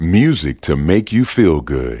Music to make you feel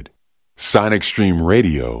good.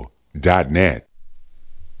 SonicStreamRadio.net.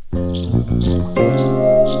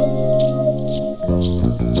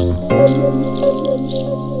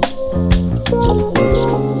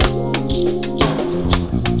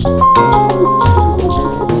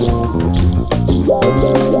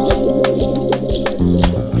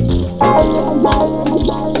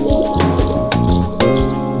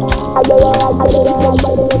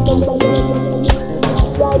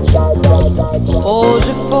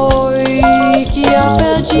 Hoje foi que eu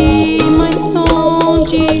perdi, mas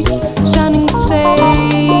onde já nem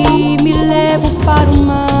sei, me levo para o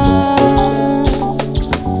mar.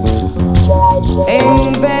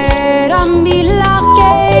 Em Vera me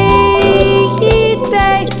larguei e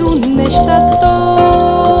deito nesta dor,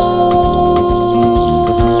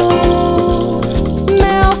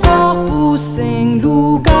 meu corpo sem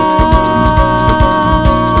lugar.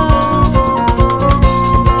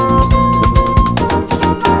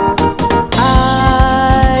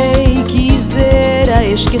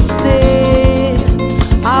 Esquecer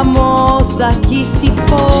a moça que se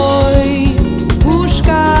foi,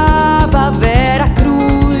 buscava Vera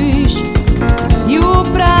Cruz e o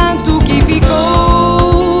pranto que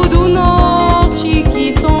ficou do norte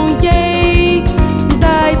que sonhei,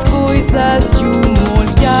 das coisas de um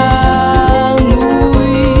olhar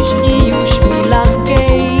nos rios me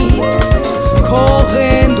larguei,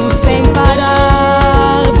 correndo sem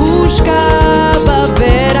parar, buscava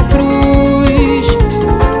Vera Cruz.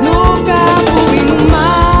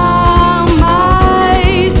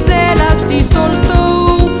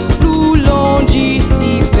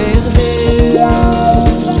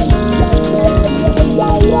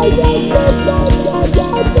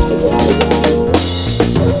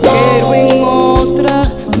 Quero em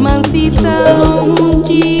outra mansidão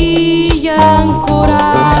de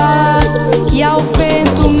ancorar e ao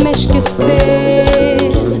vento me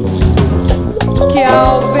esquecer, que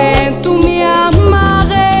ao vento me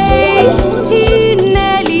amarrei e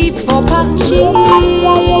nele vou partir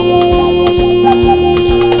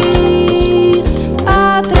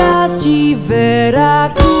atrás de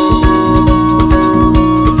Vera Cruz.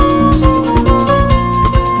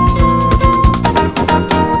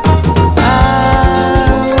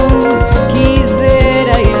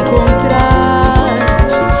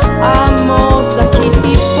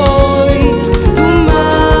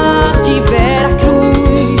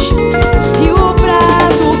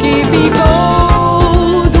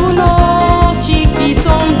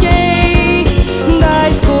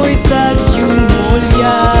 Coisas de um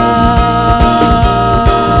olhar.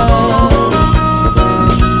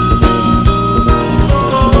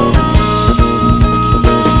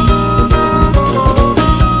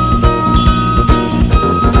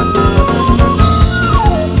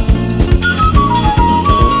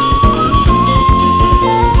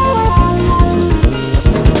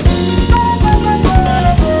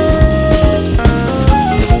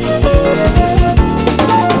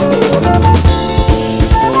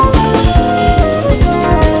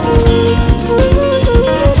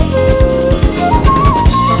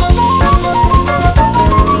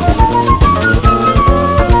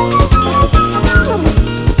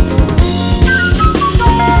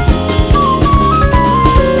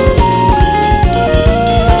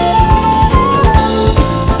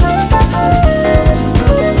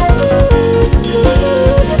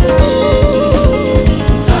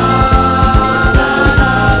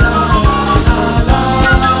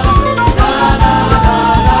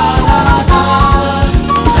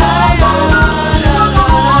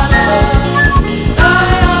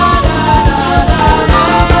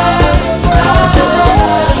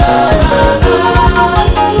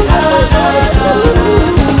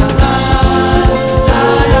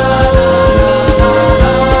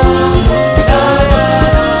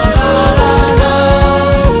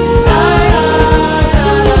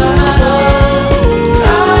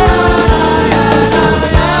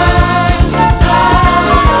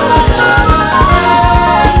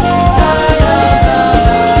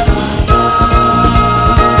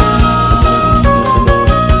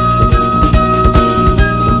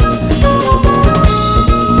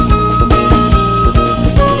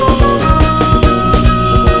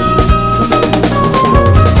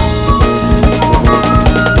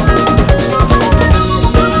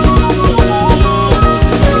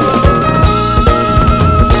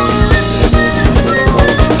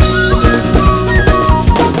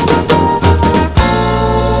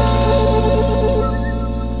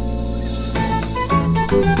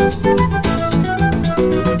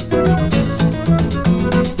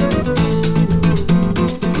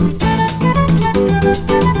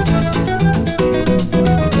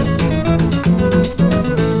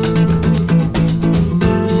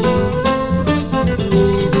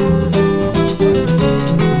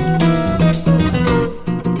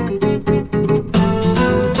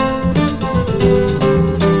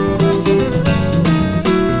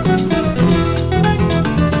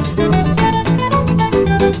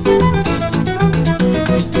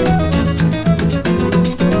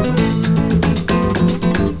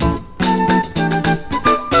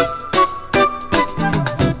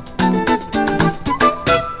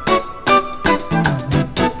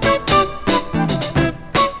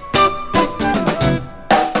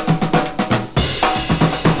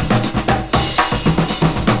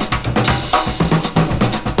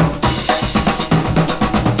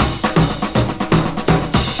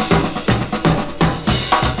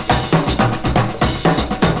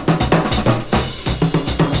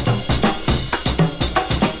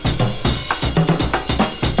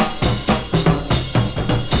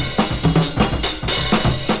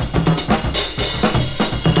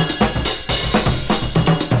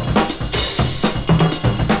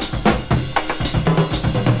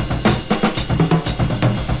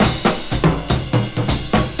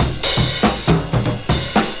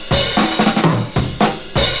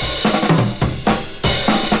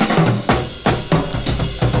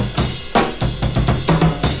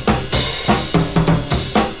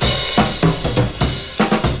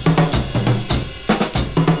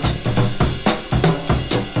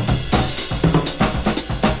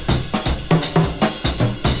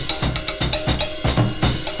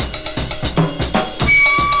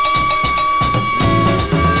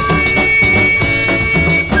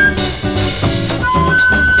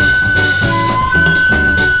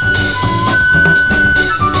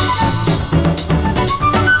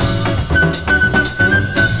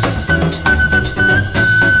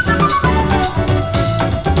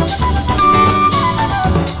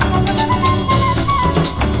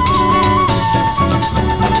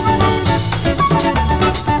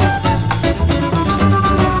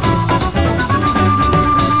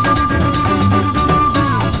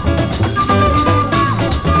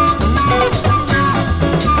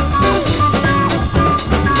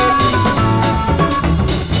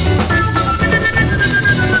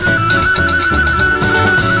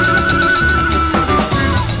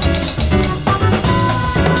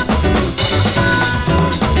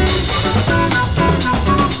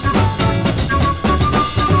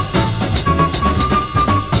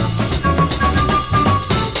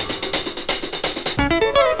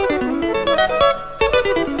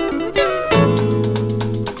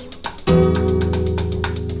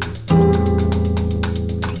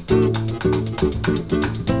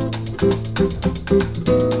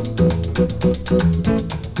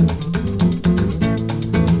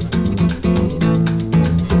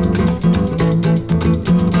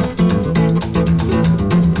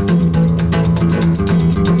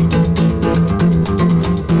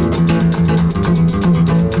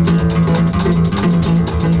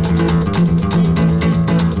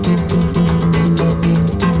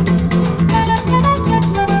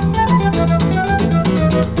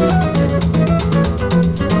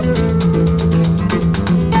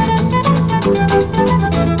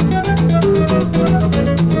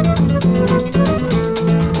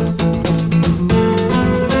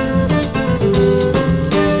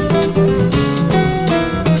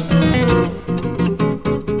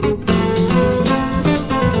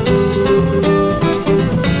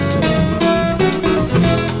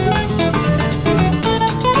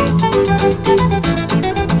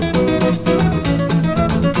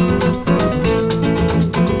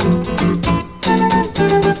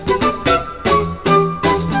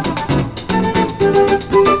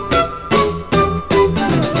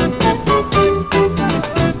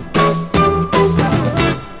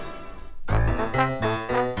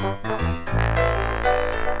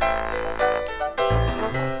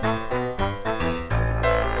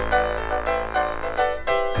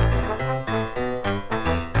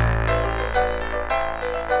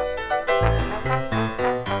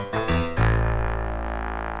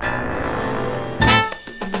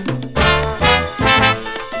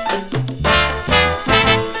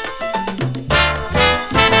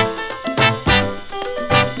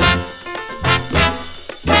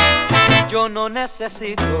 Yo no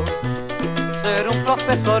necesito ser un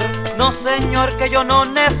profesor, no señor, que yo no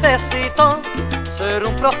necesito ser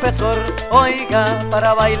un profesor, oiga,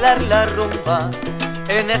 para bailar la rumba.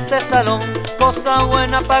 En este salón, cosa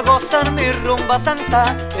buena para gozar mi rumba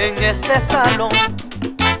santa, en este salón.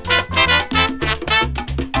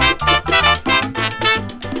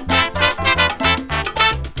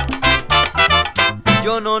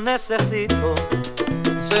 Yo no necesito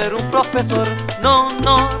ser un profesor, no,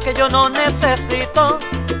 que yo no necesito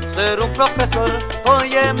ser un profesor,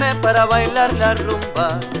 óyeme, para bailar la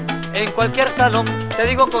rumba. En cualquier salón, te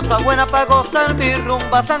digo, cosa buena para gozar mi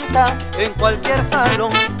rumba santa, en cualquier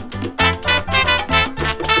salón.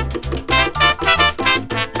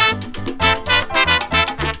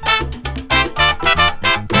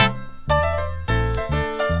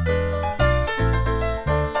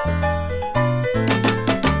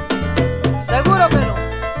 Seguro que no.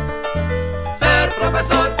 Ser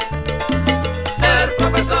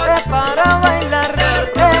profesor Es para bailar,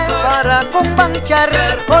 ser profesor, es para combanchar,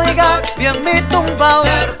 ser oiga, profesor, bien mi tumbao,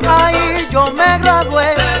 ser profesor, ahí yo me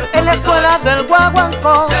gradué, ser en la escuela del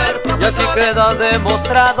Guaguancó, ser y así profesor, queda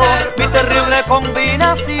demostrado ser mi profesor, terrible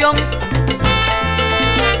combinación.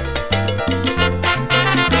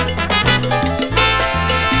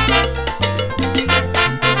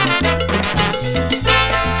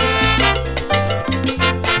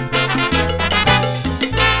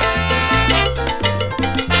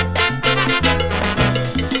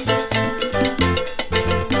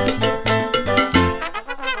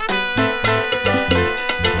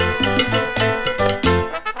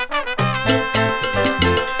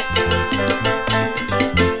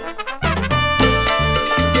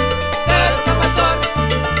 ser profesor.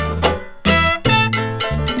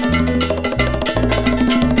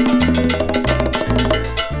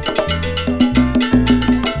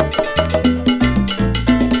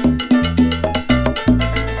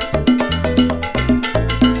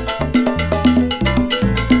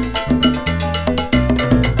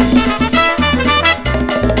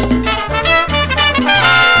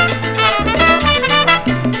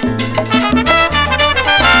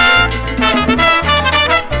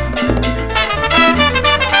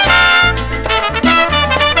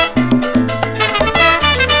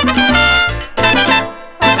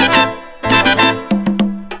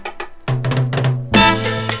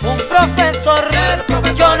 Un profesor, Ser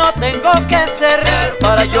profesor, yo no tengo que ser, ser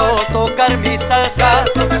para yo profesor, tocar mi salsa,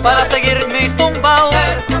 ser profesor, para seguir mi tumbao,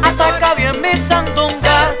 ser profesor, ataca bien mi sandunga,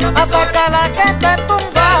 ser profesor, ataca la que te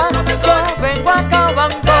tumba. ser profesor, Yo vengo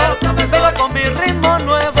acabando, ser profesor, vengo con mi ritmo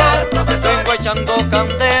nuevo, ser profesor, vengo echando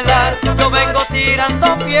candela, ser profesor, yo vengo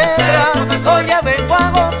tirando piedra, ser profesor, oye, vengo a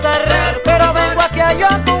gozar, ser pero profesor, vengo aquí a yo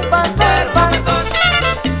a tumbar, ser profesor.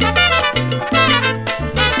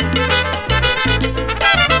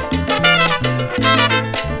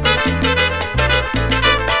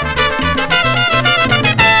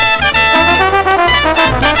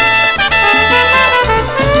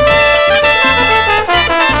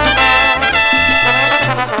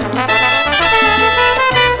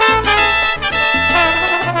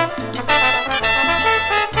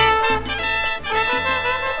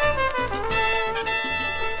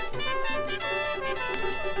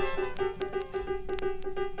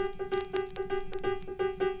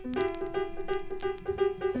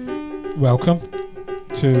 Welcome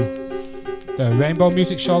to the Rainbow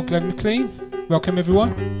Music Show, Glenn McLean. Welcome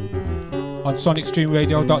everyone on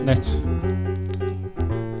sonicstreamradio.net.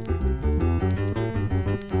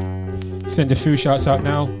 Send a few shouts out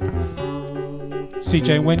now.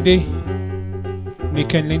 CJ and Wendy,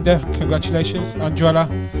 Nick and Linda, congratulations. Andrella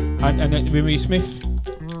and Annette Remy Smith.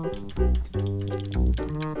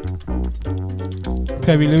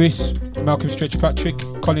 Perry Lewis, Malcolm Stretch Patrick,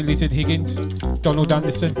 Colin Lizard Higgins, Donald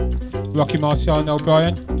Anderson, Rocky Marciano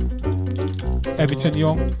O'Brien, Everton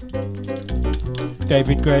Young,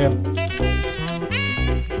 David Graham.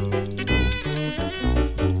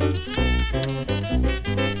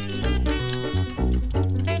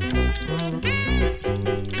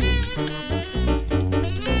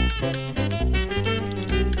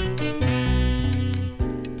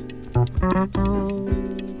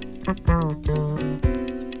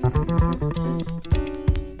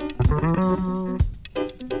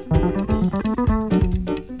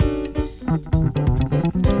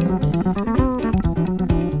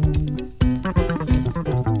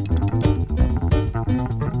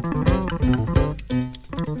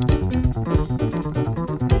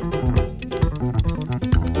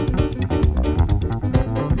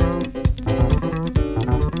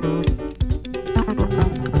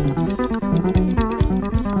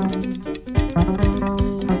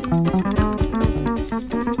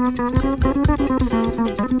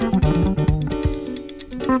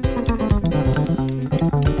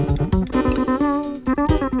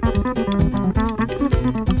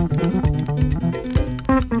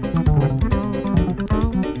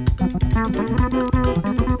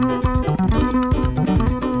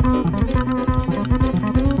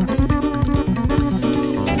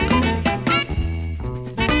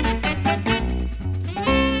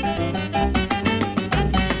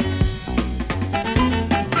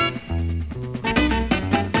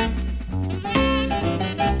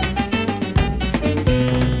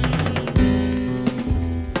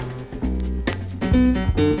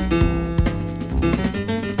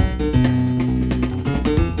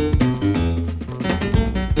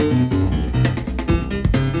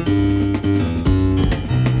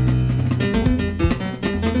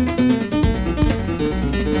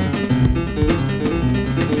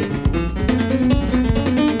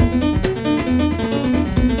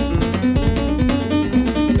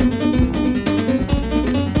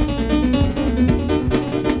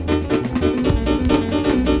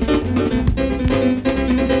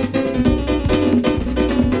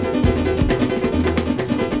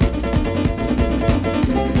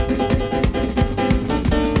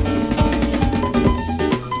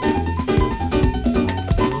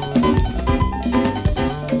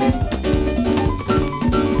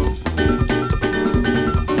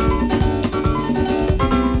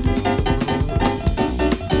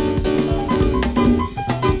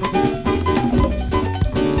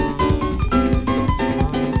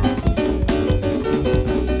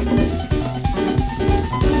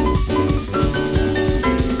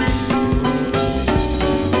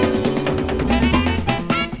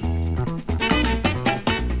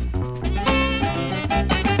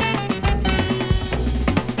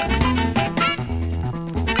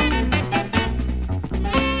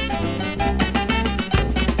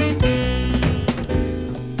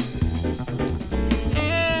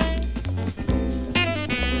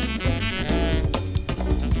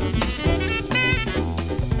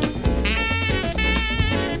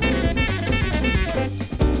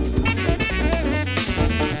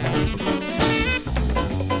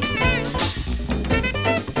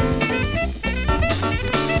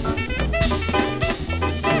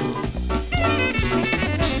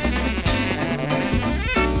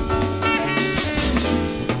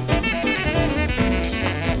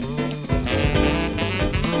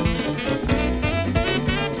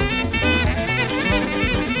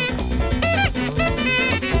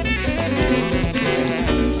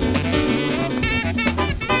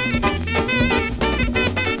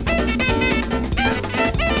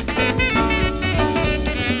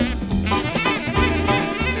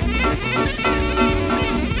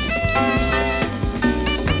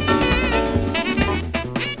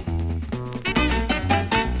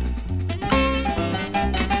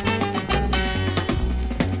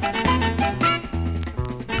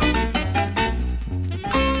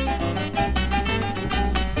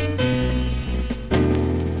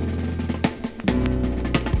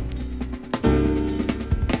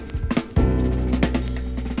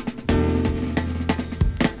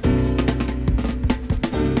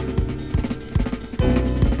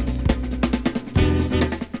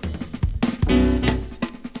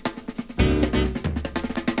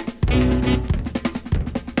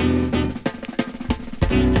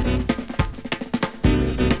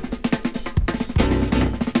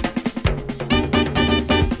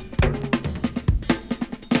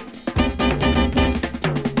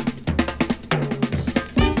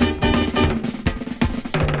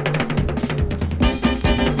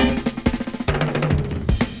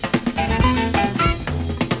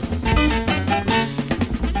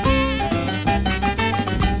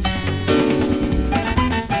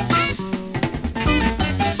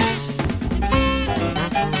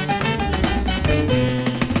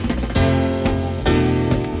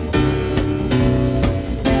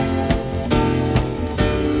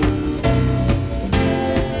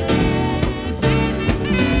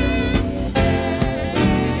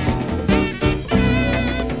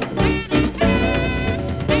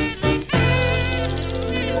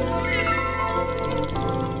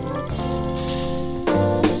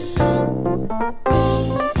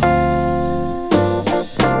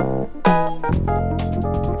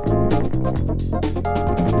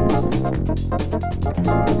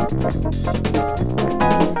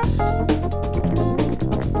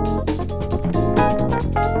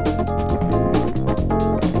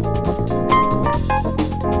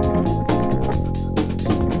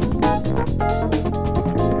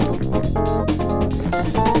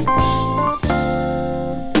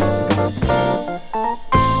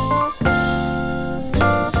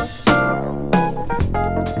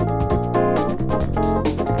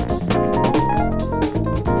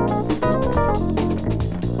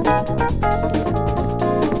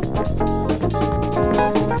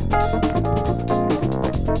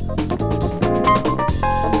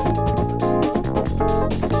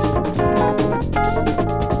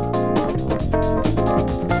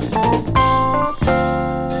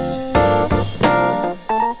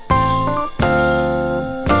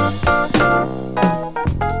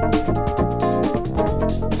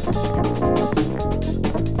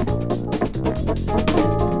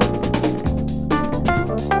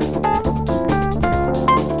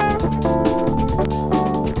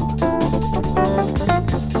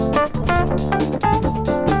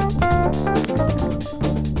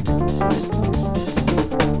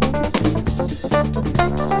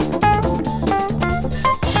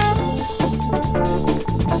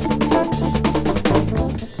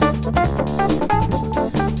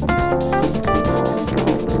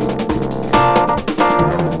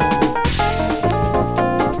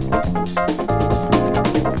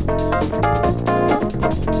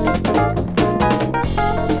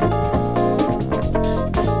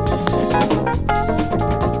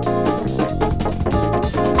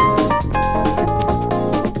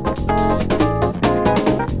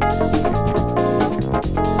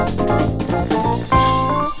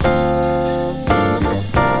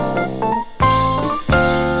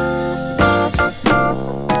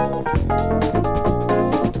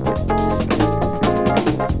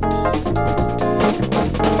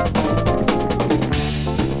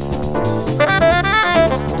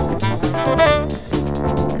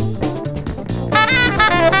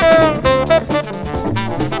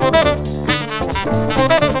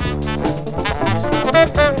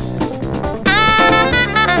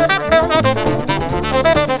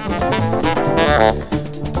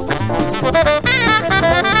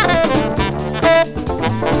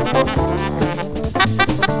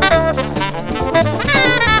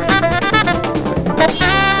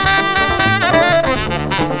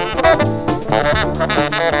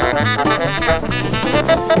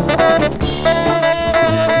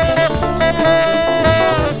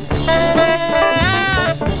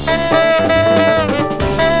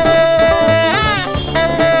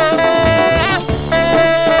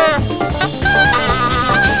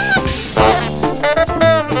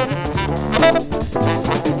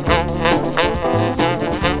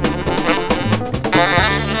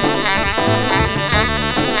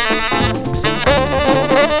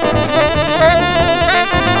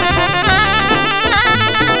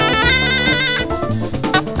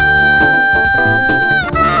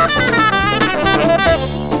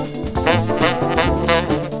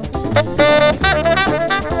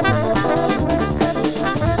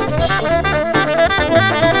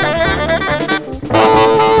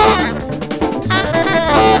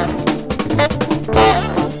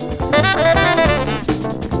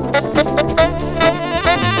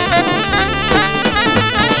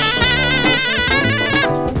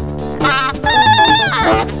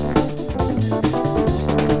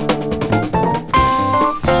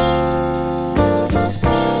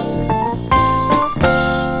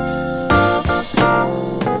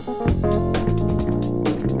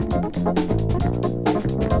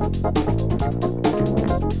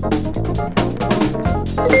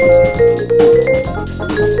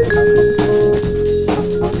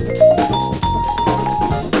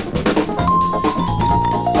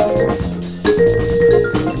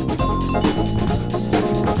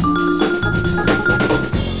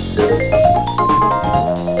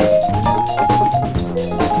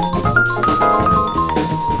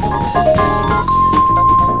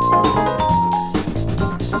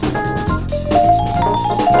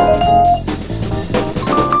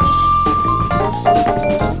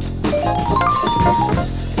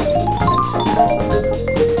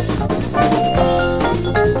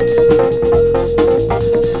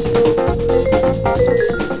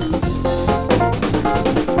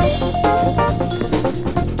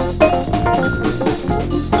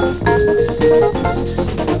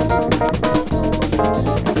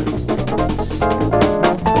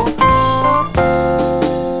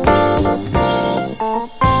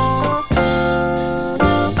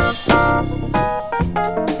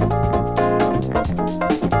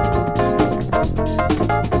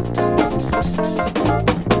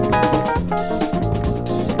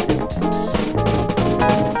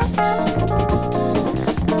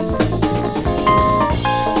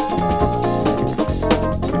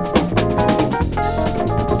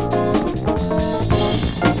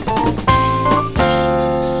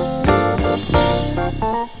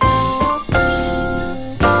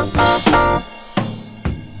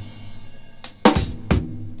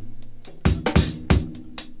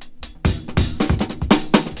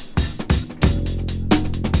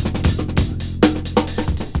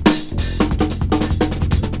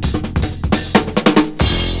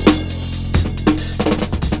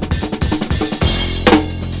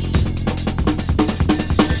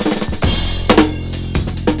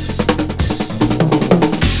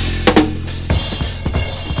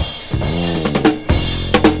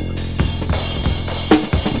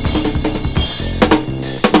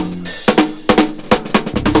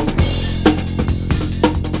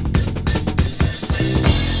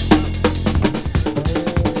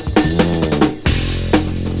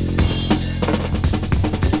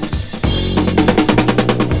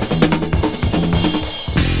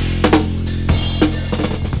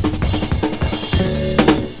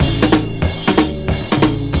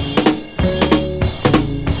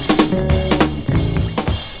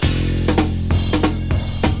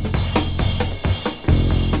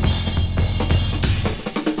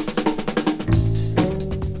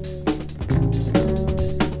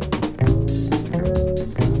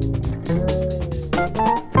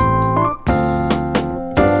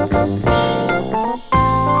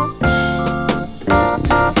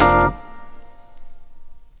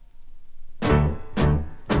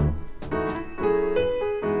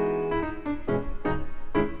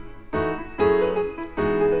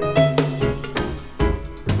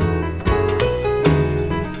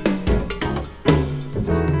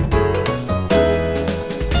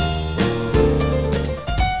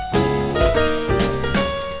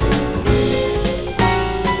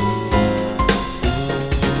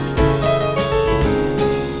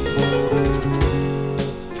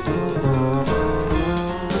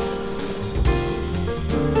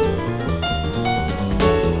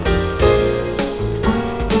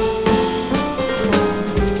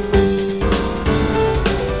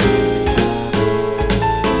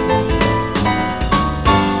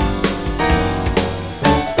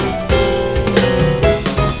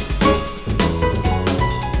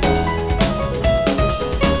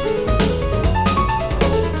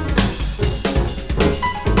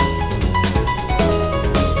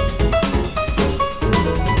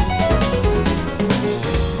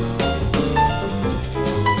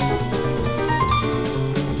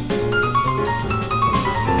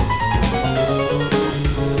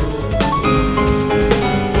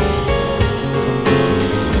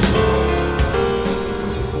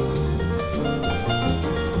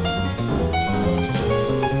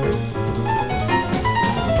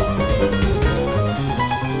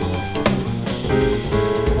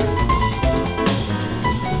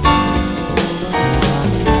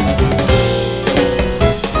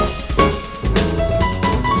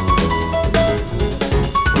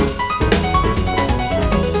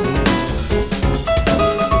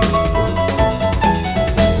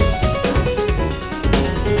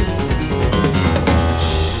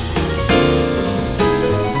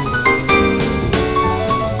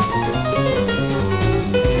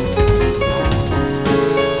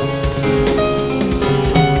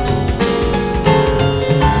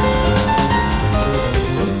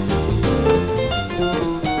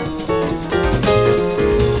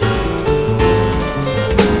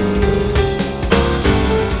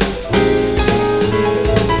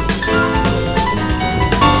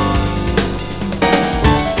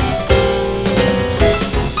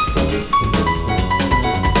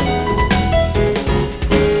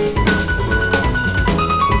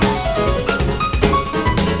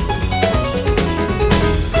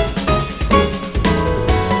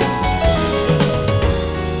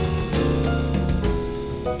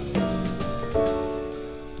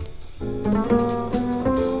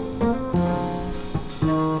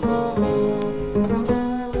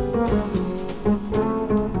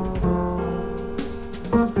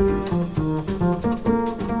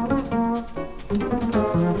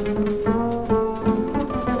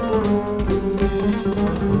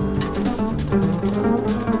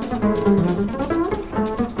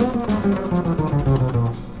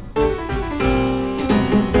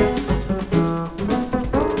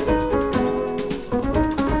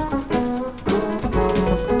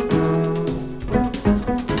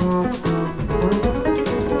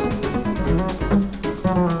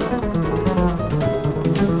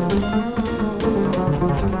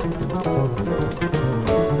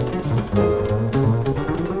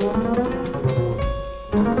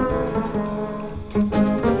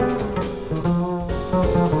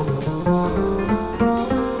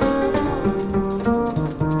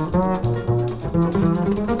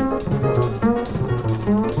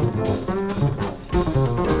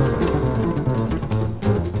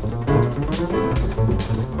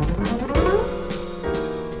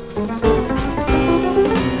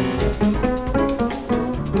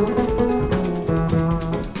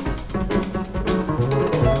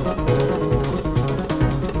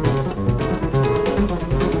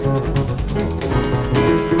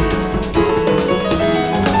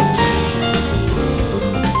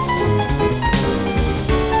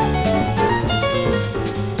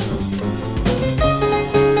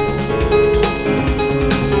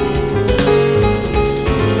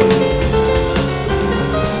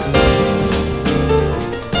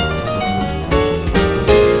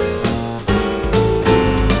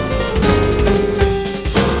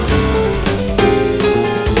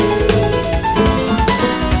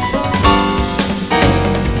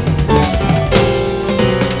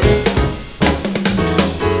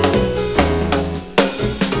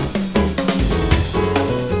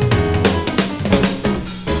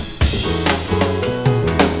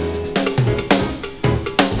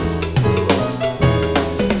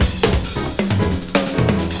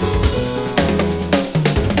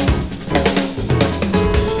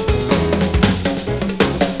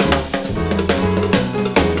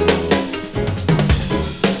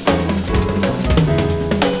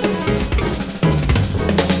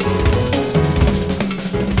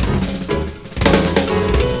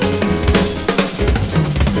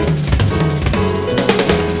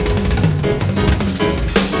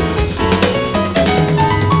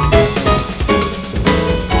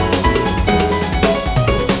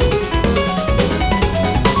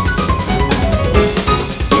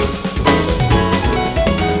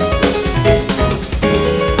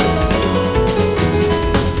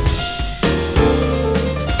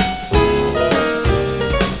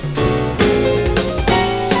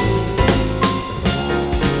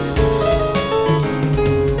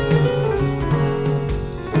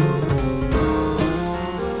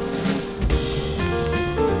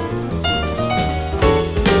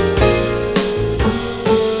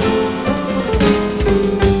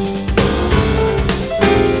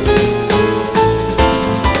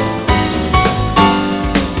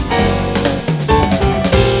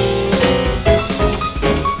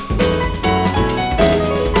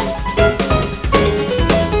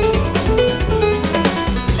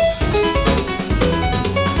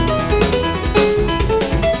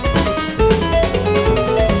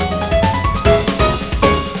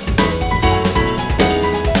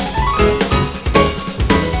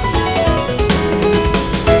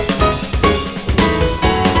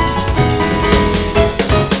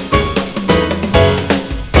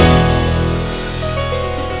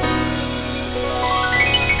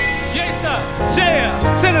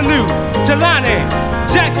 Jelani,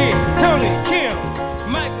 Jackie, Tony, Kim,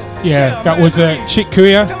 Michael. Yeah, that was Chick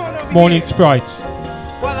Corea, Morning Sprites.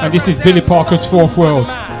 And this is Billy Parker's Fourth World,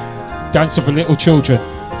 Dance of the Little Children.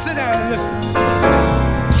 Sit down and listen.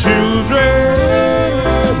 Children,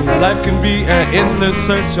 life can be an endless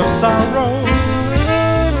search of sorrow.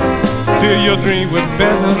 Fill your dream with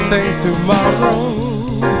better things tomorrow.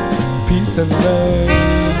 Peace and love,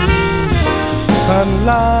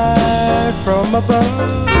 sunlight from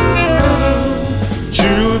above.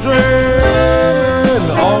 Children,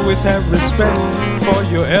 always have respect for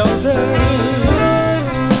your elders.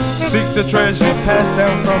 Seek the treasure passed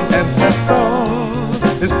down from ancestors.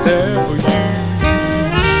 It's there for you.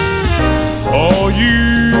 All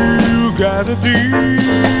you gotta do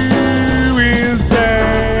is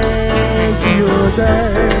dance your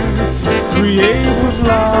dance. Create with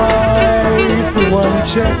life one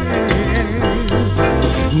chance.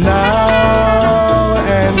 Now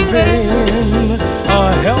and then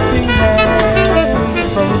a helping hand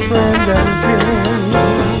from friend and kin.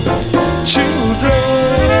 Children,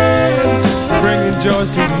 bringing joy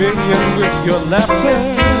to millions with your laughter.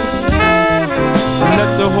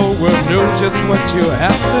 Let the whole world know just what you're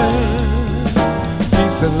after.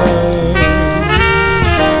 Peace and love,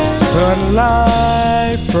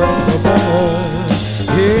 sunlight from above.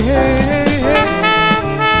 Yeah.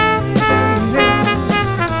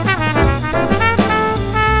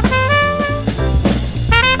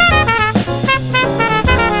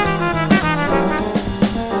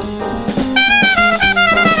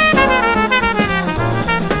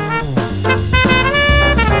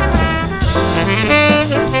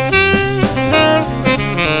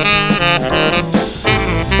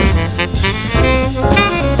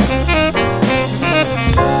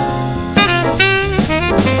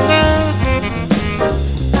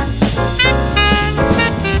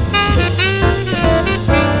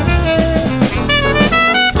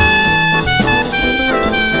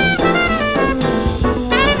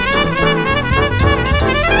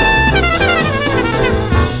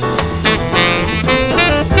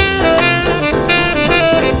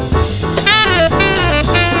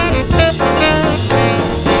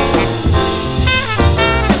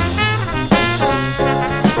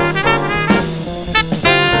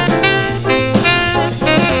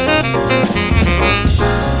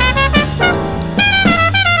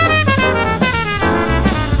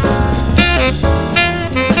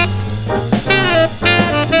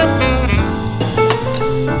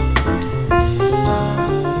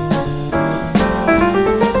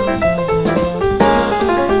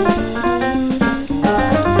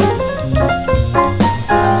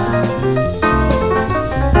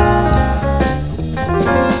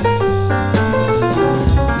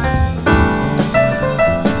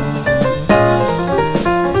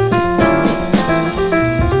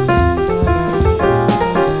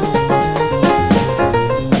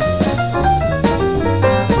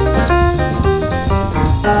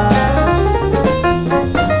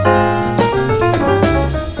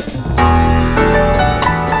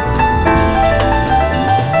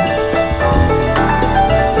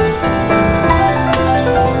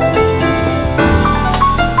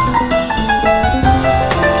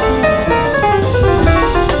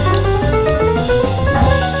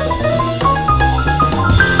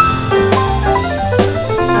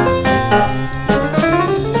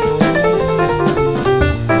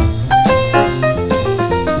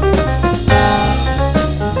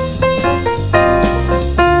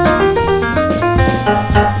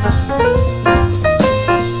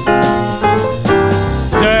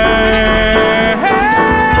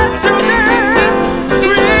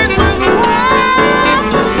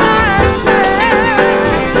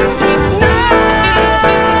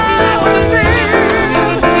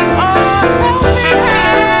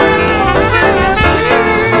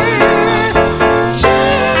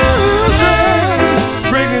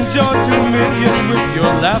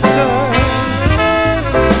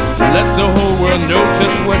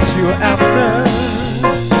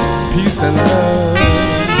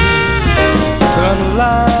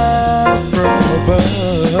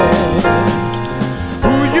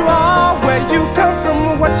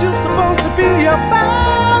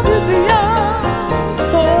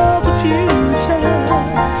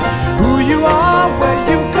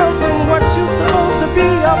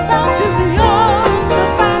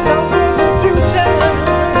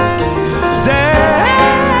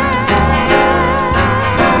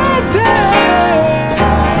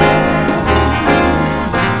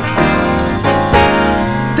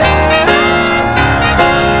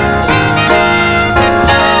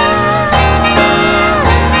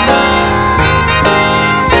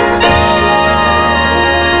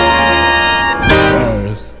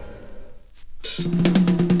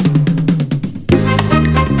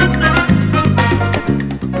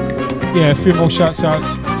 Yeah, a few more shouts out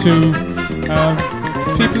to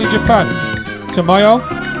people in Japan. Tamayo,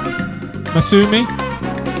 Masumi,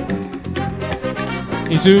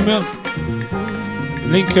 Izuma,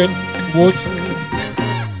 Lincoln, Wood.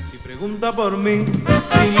 Si pregunta por mí,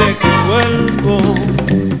 dile que vuelvo,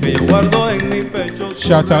 que yo guardo en mi pecho.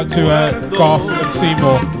 Shout out to Garth and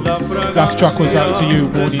Seymour. Last track was out to you,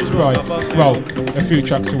 Morning Sprite. Well, a few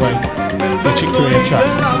tracks away. The Chick Corea track.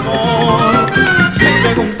 Si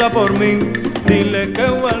pregunta por mí, dile que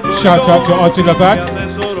vuelvo. Shout out to Ozzy Labad,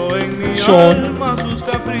 Sean,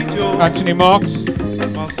 Anthony Marks.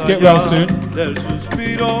 Get well soon.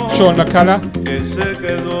 Sean McCullough,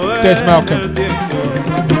 Des Malcolm.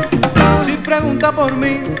 Si pregunta por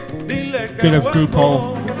mí, dile que Bill of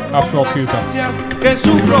Grupo, Afro Cuba. que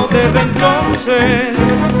sufro desde entonces.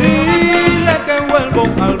 Dile que vuelvo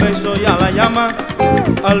al beso y a la llama,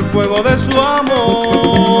 al fuego de su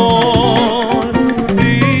amor.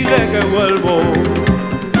 Dile que vuelvo,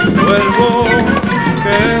 que vuelvo.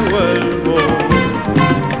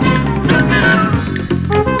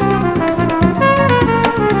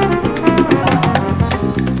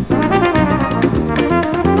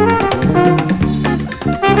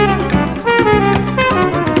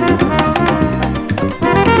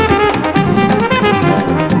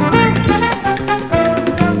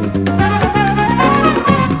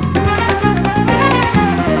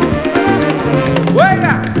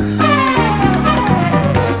 ¡Juega!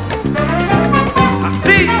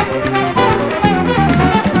 Así.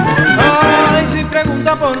 Ay, si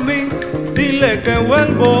pregunta por mí, dile que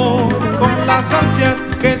vuelvo con las ansias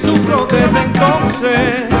que sufro desde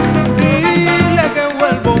entonces. Dile que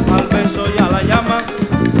vuelvo al beso y a la llama,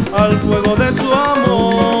 al fuego de su amor.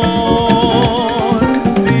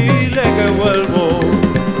 Dile que vuelvo,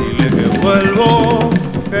 dile que vuelvo,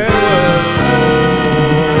 que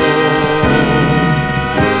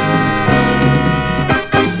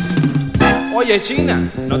vuelvo. Oye, China,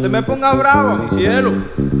 no te me pongas bravo, mi cielo.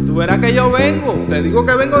 Tú verás que yo vengo. Te digo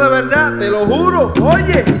que vengo de verdad, te lo juro.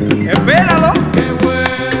 Oye, espéralo. Que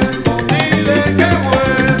vuelvo, dile que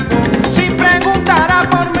vuelvo. Si preguntara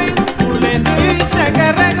por mí, tú le dices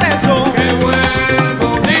que regreso. Que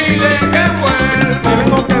vuelvo, dile que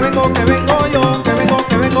vuelvo. Que vengo, que vengo yo. Que vengo,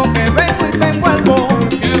 que vengo, que vengo y te envuelvo.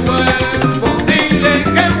 Que vuelvo, dile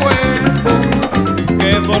que vuelvo.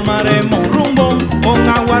 Que formaremos rumbo con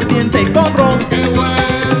aguardiente y con ron. Que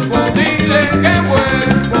vuelvo, dile que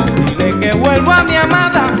vuelvo. Dile que vuelvo a mi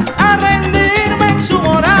amada a rendirme en su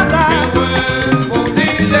morada. Que vuelvo,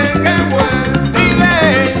 dile que vuelvo. Dile,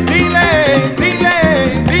 dile, dile,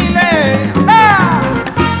 dile. ¡Ah!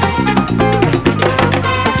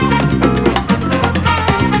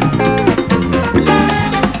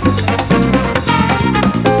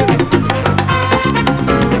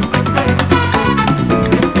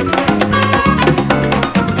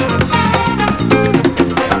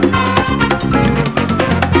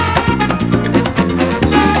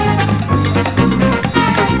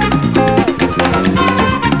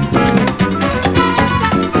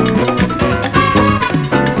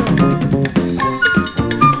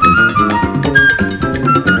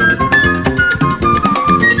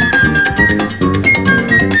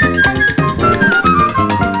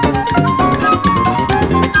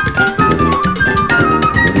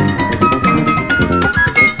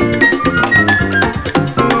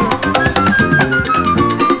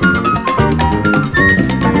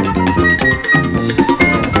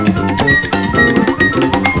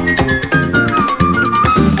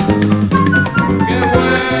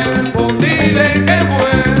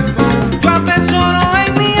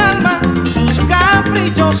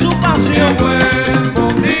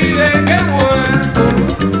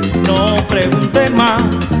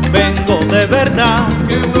 de verdad.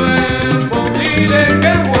 Que vuelvo, dile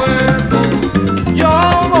que vuelvo. Yo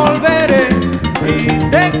volveré y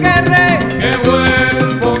te querré. Que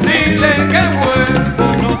vuelvo, dile que vuelvo.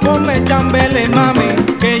 No come chambele, mami,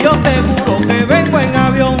 que yo te juro que vengo en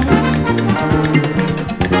avión.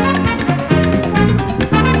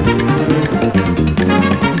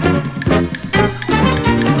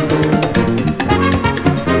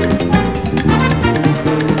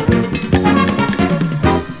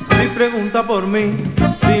 Pregunta por mí,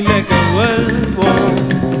 dile que vuelvo,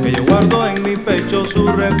 que yo guardo en mi pecho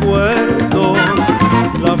sus recuerdos,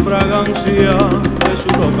 la fragancia de su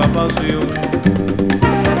loca pasión,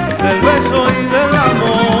 del beso y del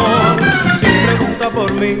amor. Si pregunta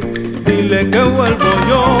por mí, dile que vuelvo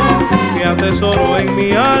yo, que atesoro en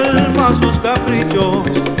mi alma sus caprichos,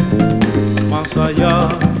 más allá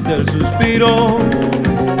del suspiro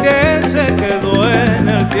que se quedó en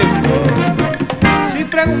el tiempo.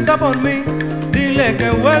 Pregunta por mí, dile Dile que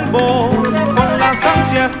vuelvo con las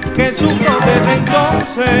ansias que sufro desde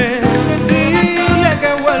entonces. Dile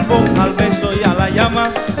que vuelvo al beso y a la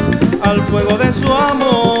llama, al fuego de su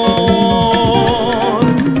amor.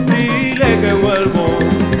 Dile que vuelvo,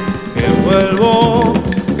 que vuelvo,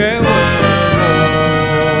 que vuelvo.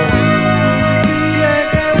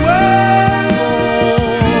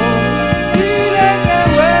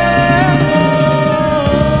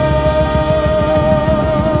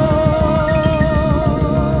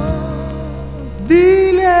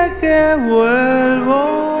 Que vuelvo,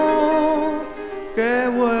 que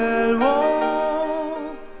vuelvo,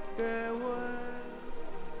 que vuelvo.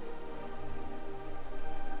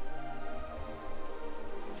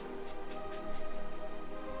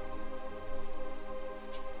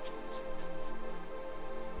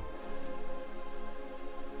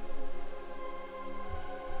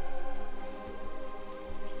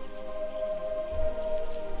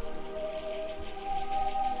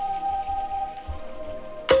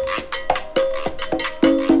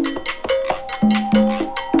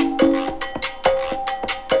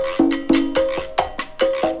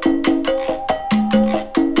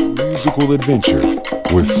 Musical adventure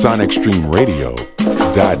with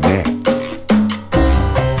SonicStreamRadio.net.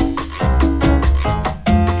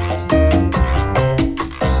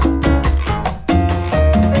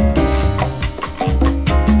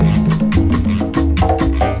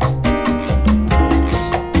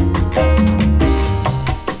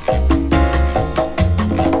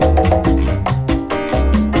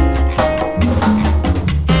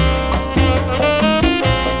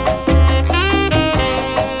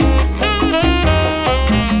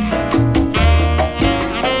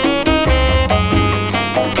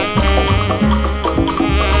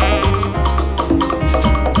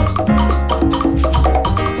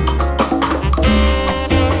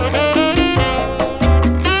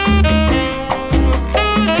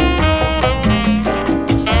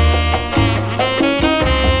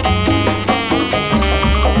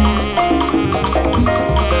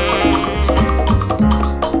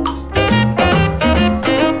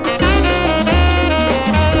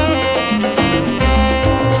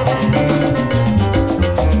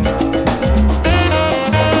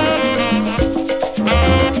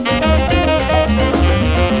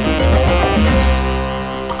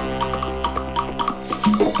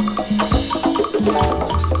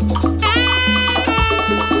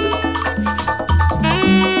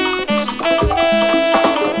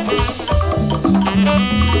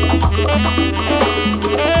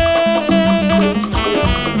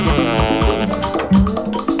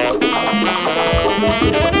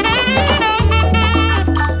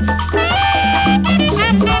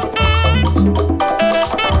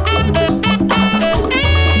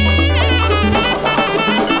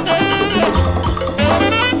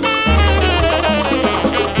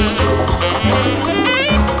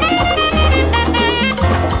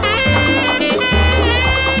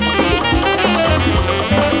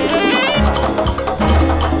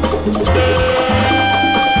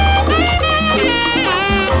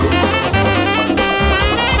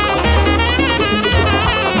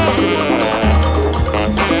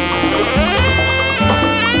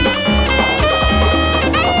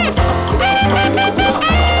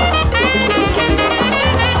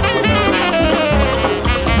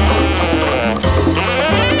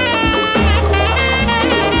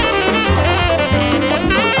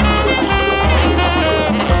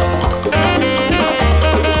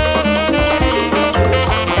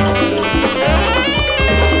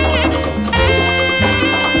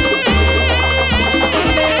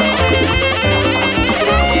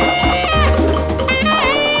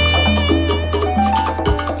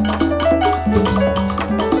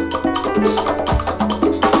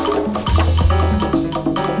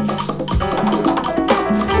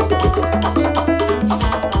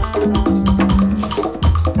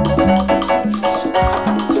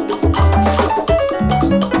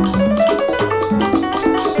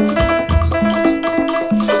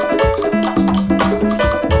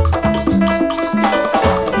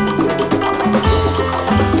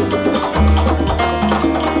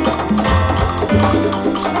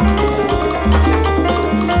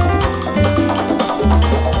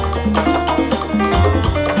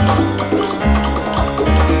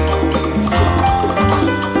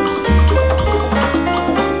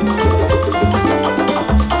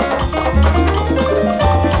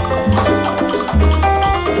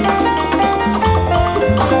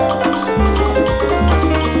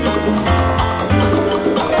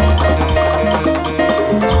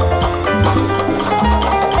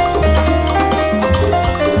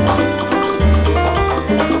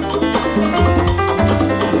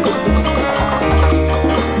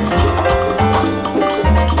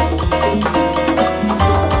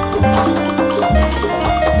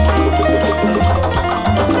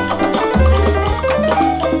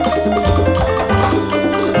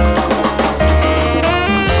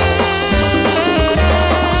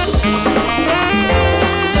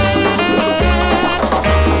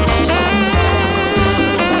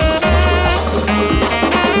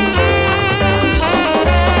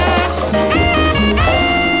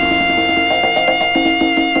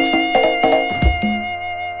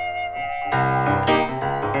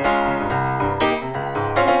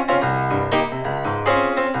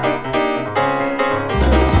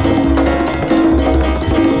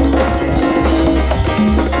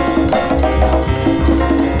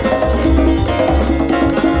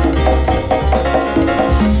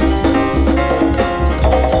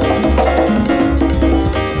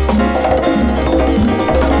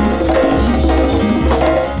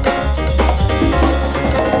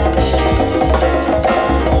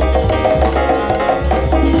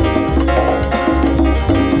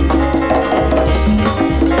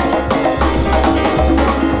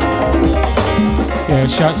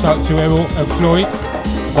 Shouts out to Errol and Floyd,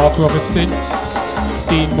 Mark Robertson,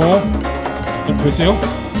 Dean Moore in Brazil.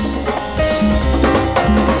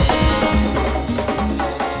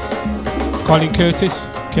 Colin Curtis,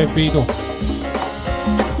 Kev Beadle,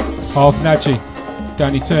 Harv Naji,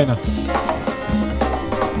 Danny Turner.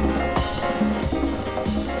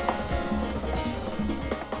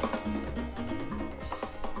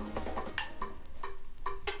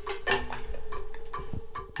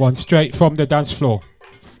 One straight from the dance floor,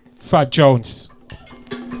 Fat Jones.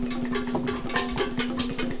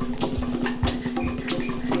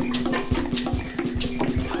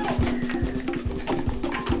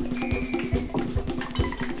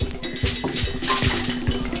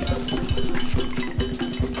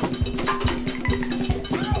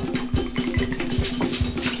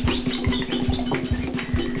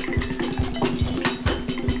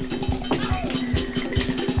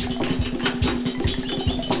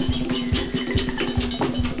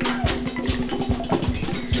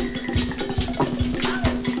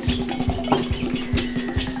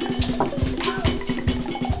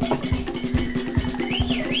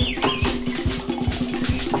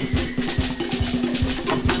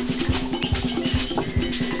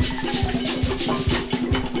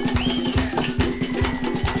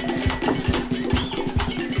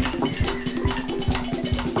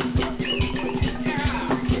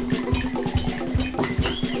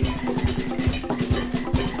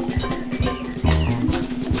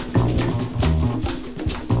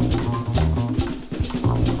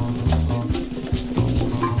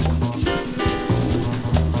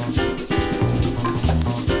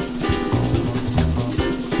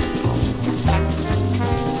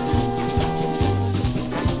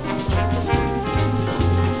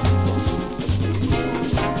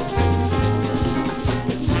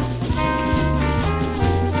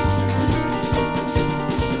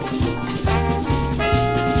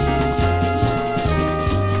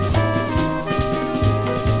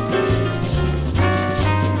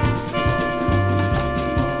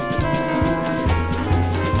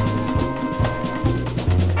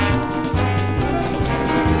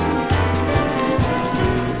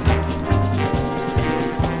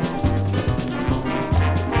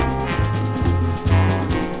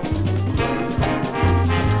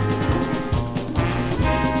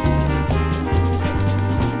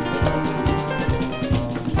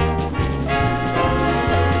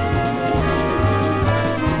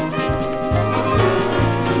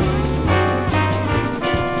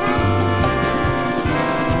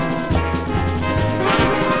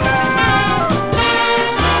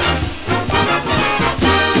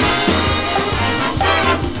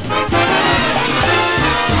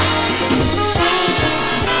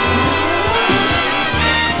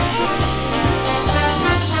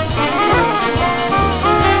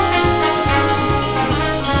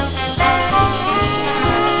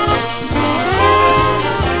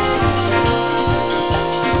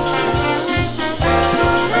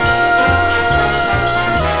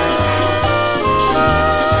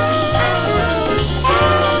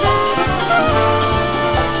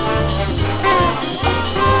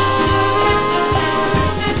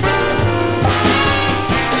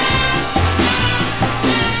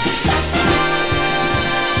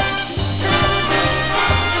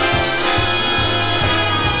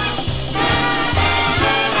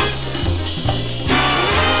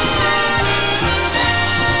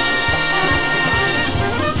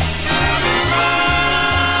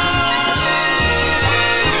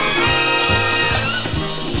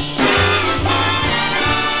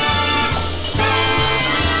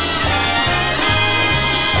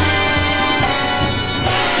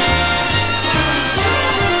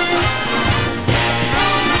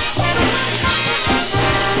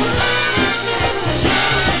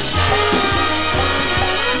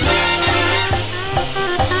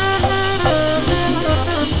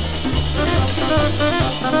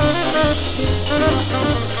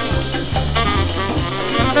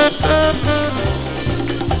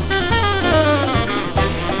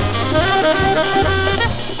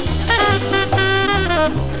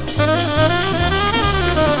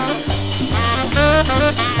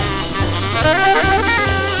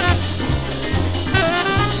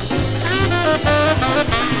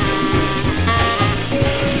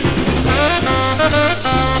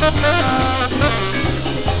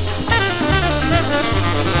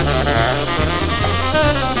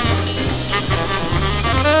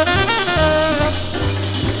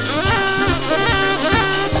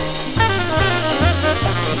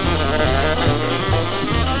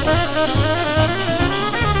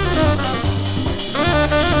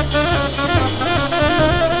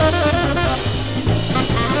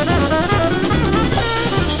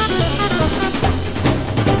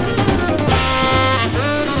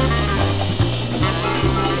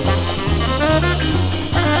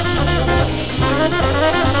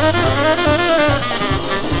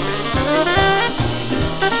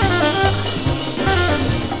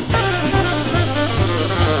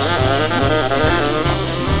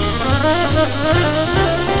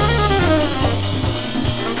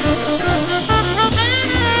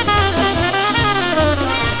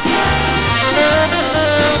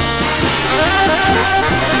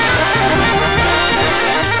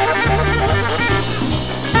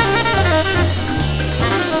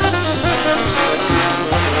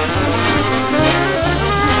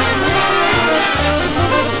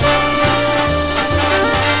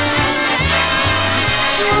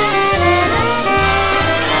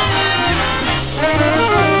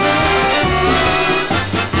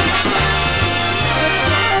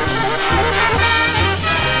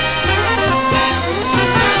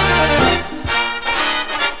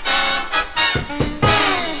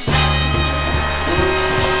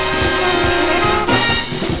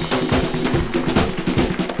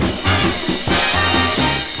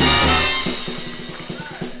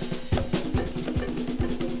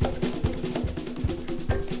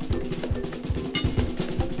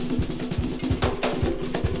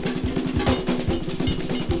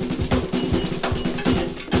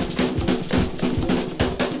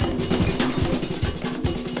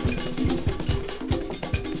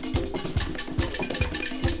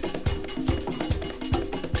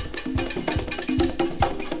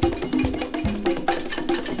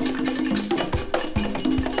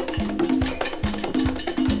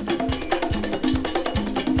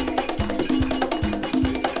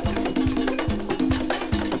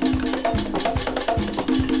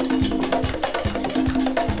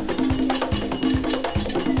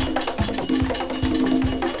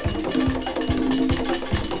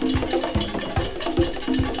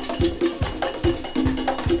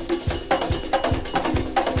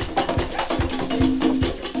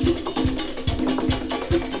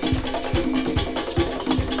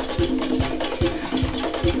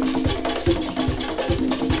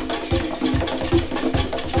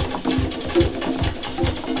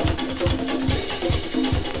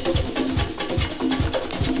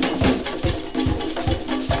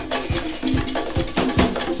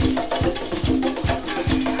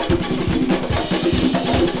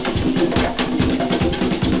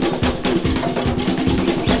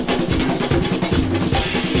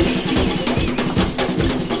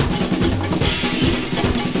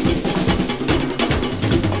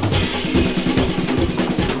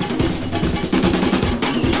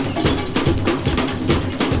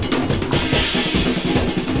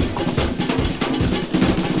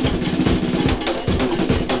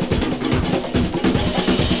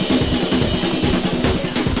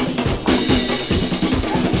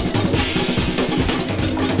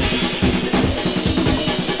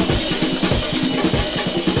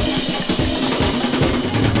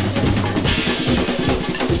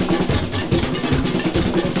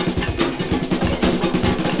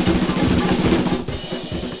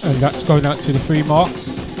 That's going out to the three marks,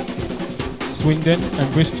 Swindon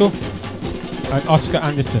and Bristol, and Oscar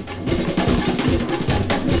Anderson.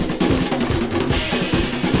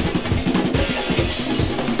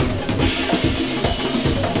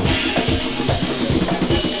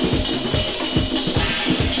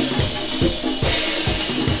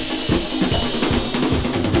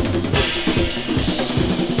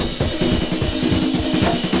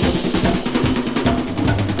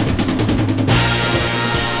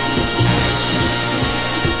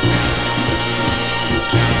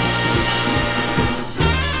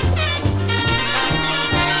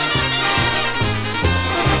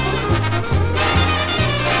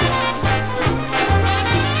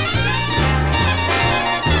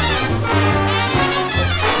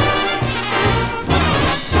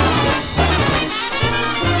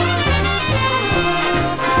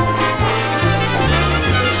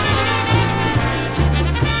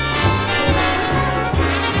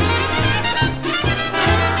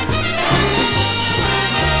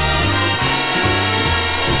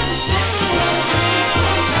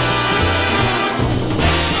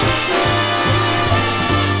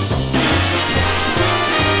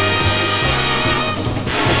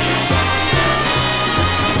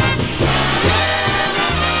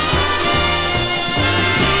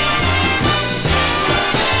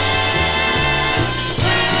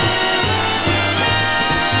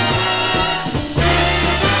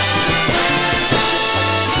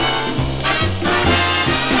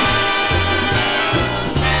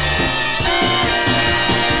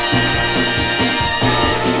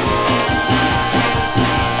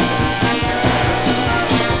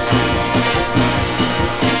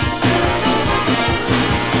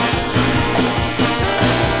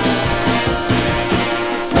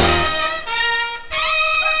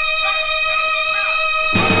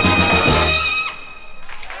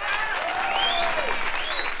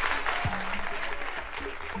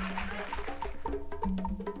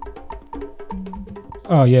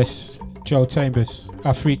 Oh yes, Joe Chambers,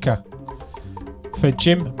 Africa. For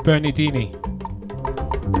Jim Bernardini.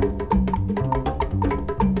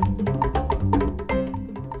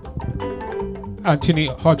 Anthony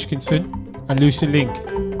Hodgkinson and Lucy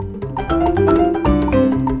Link.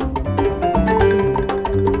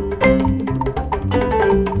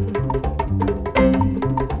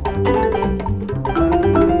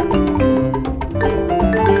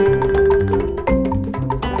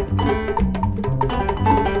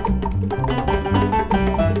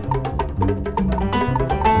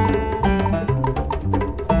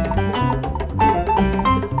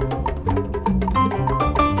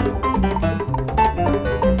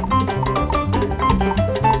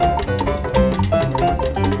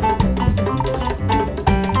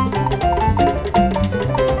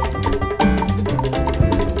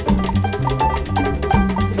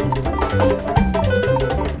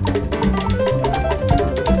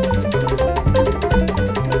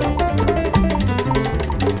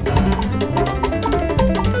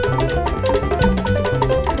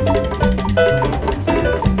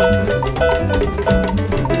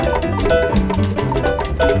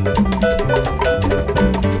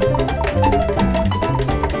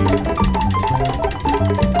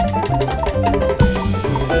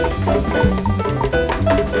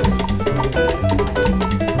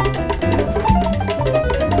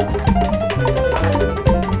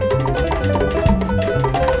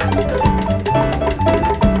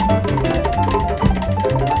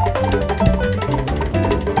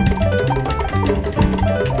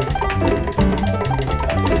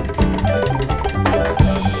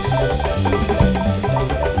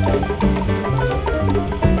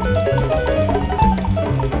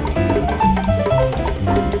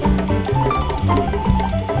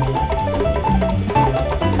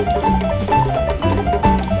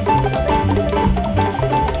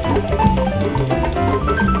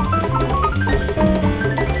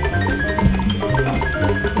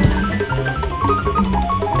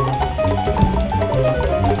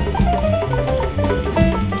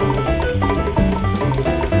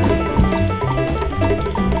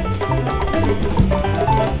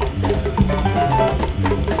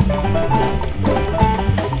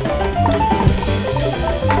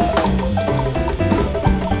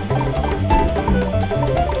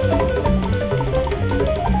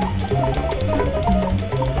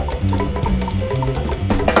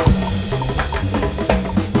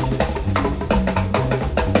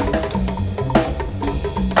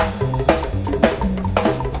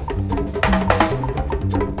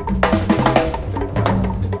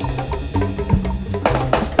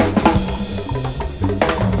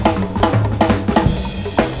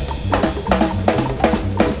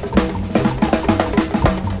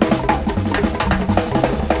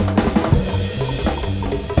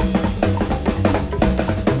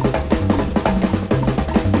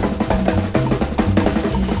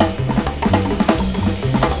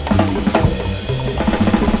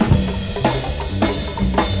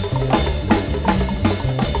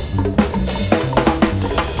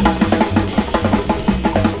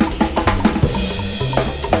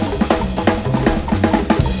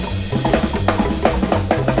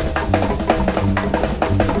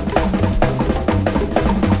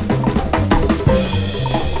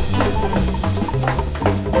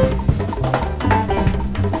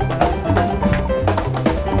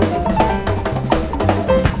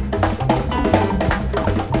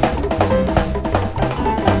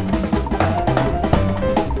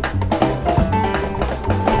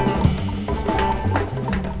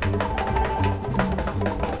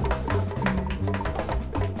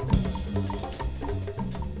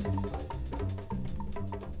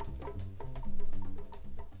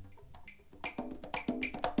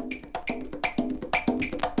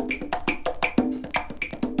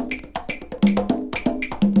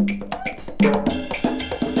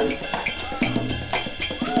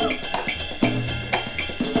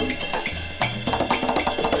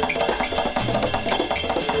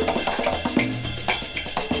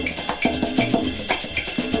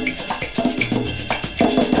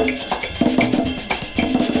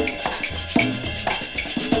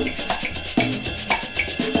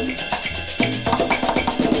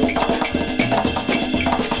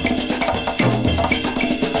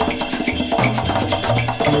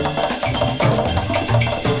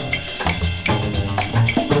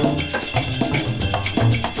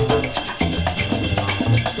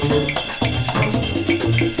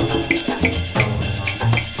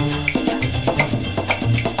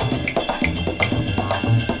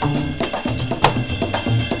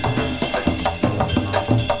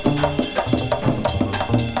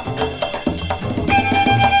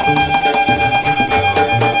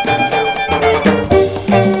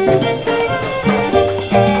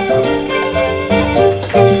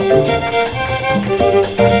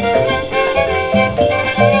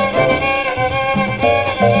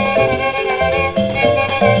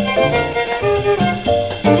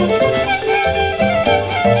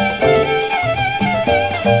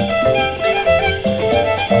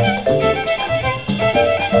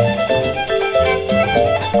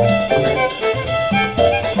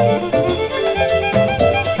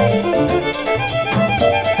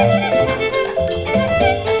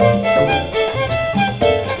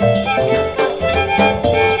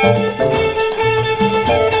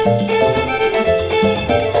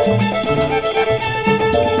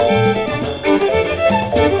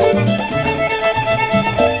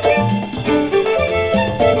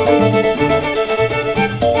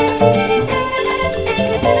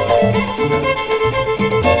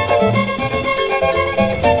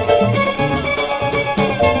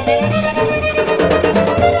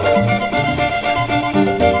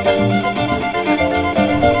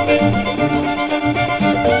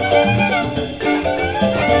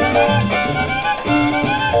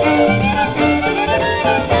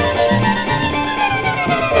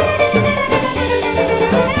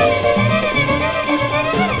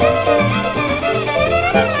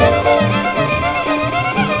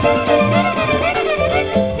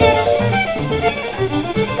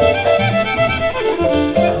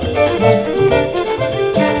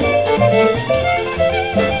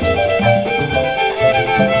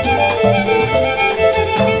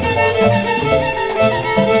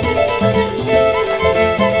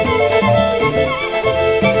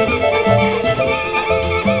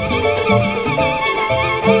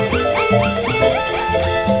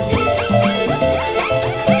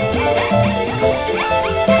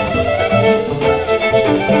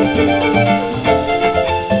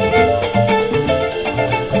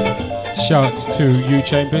 shouts to Hugh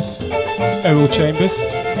Chambers, Errol Chambers,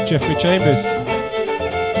 Jeffrey Chambers,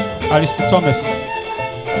 Alistair Thomas,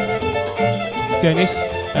 Dennis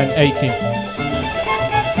and Aiken.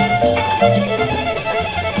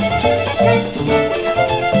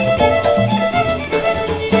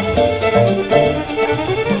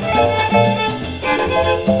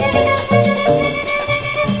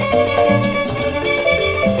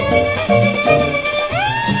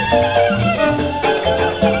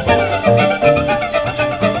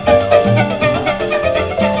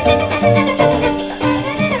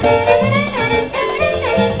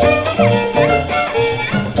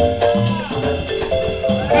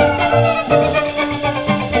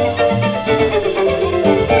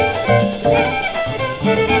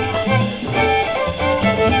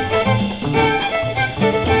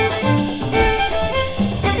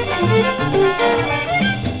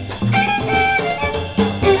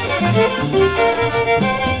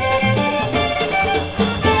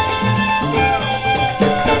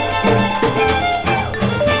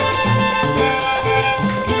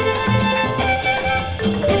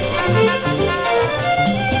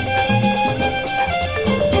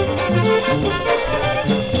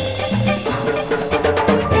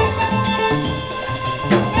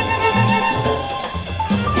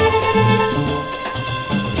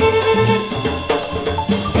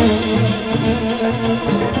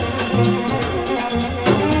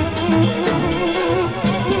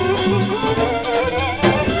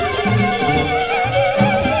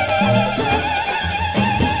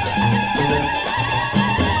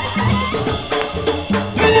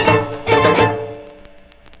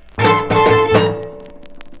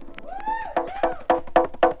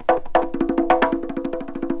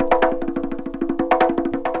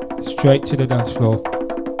 Straight to the dance floor.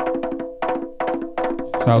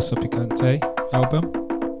 Salsa Picante album.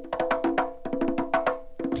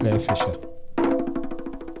 Claire Fisher.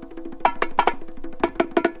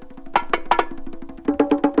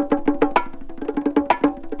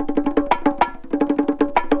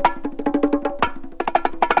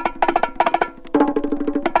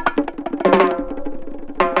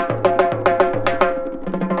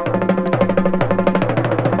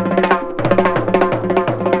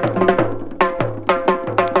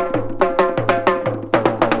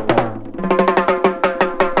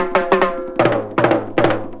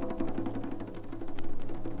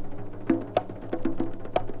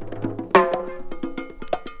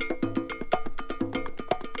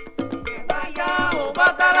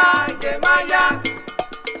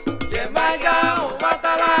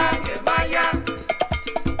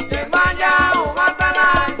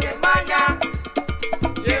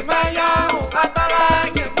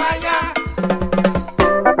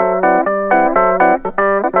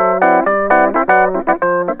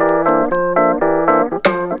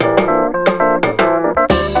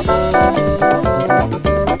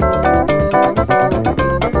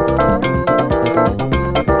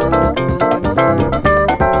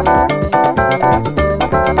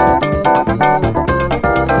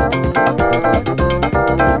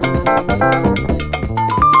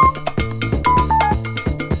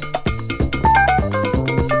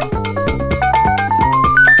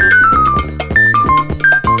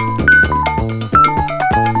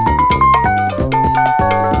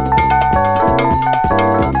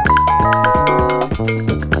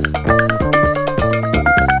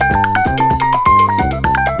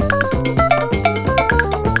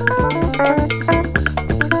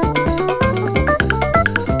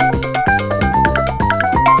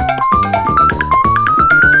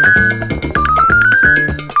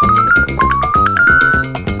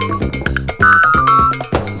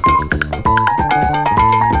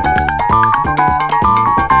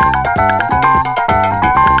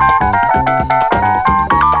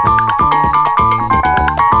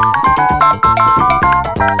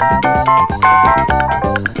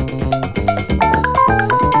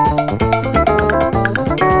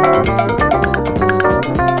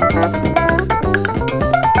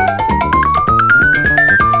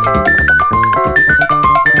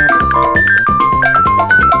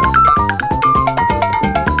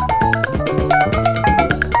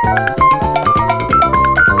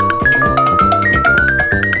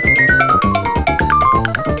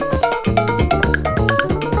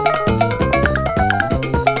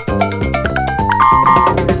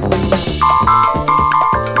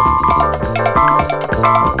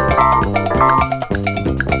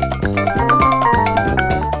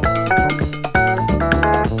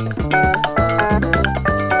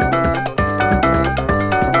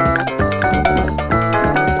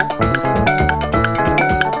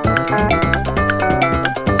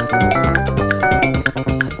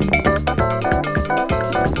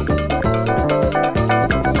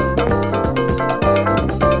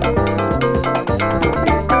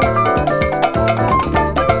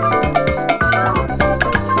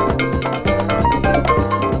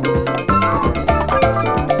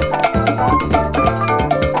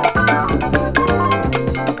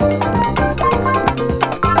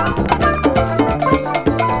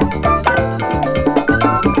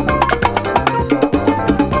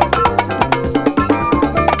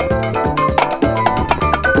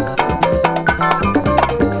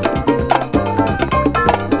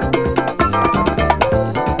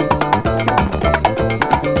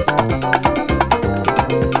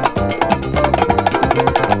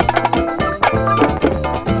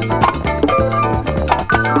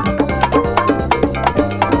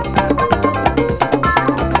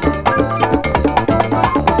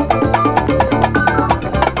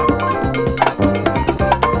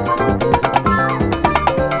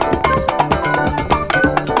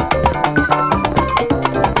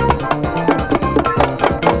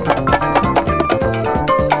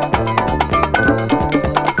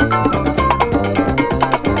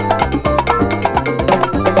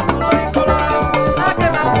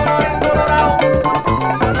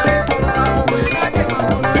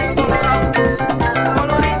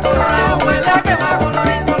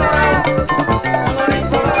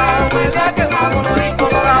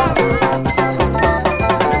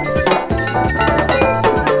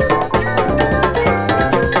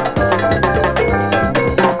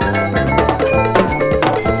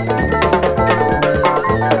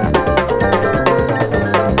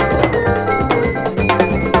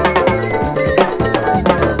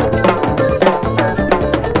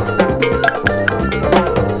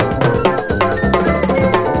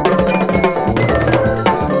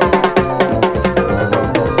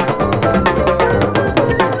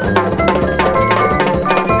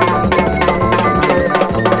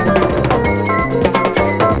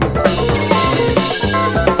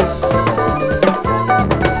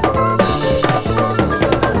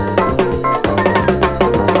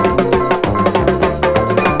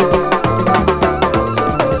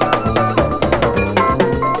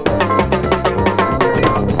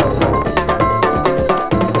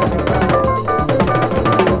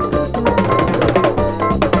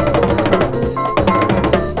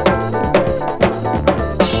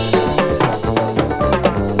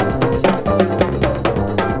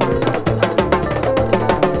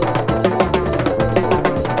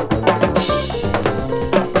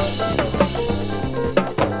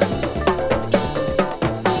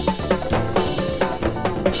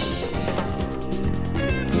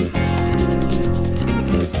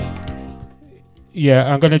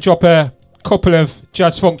 Yeah, I'm going to drop a couple of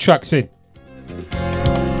jazz funk tracks in.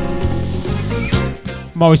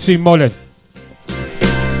 Morrissey Mullen.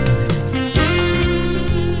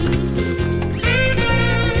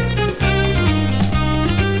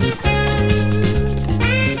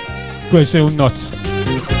 Brazil Nuts.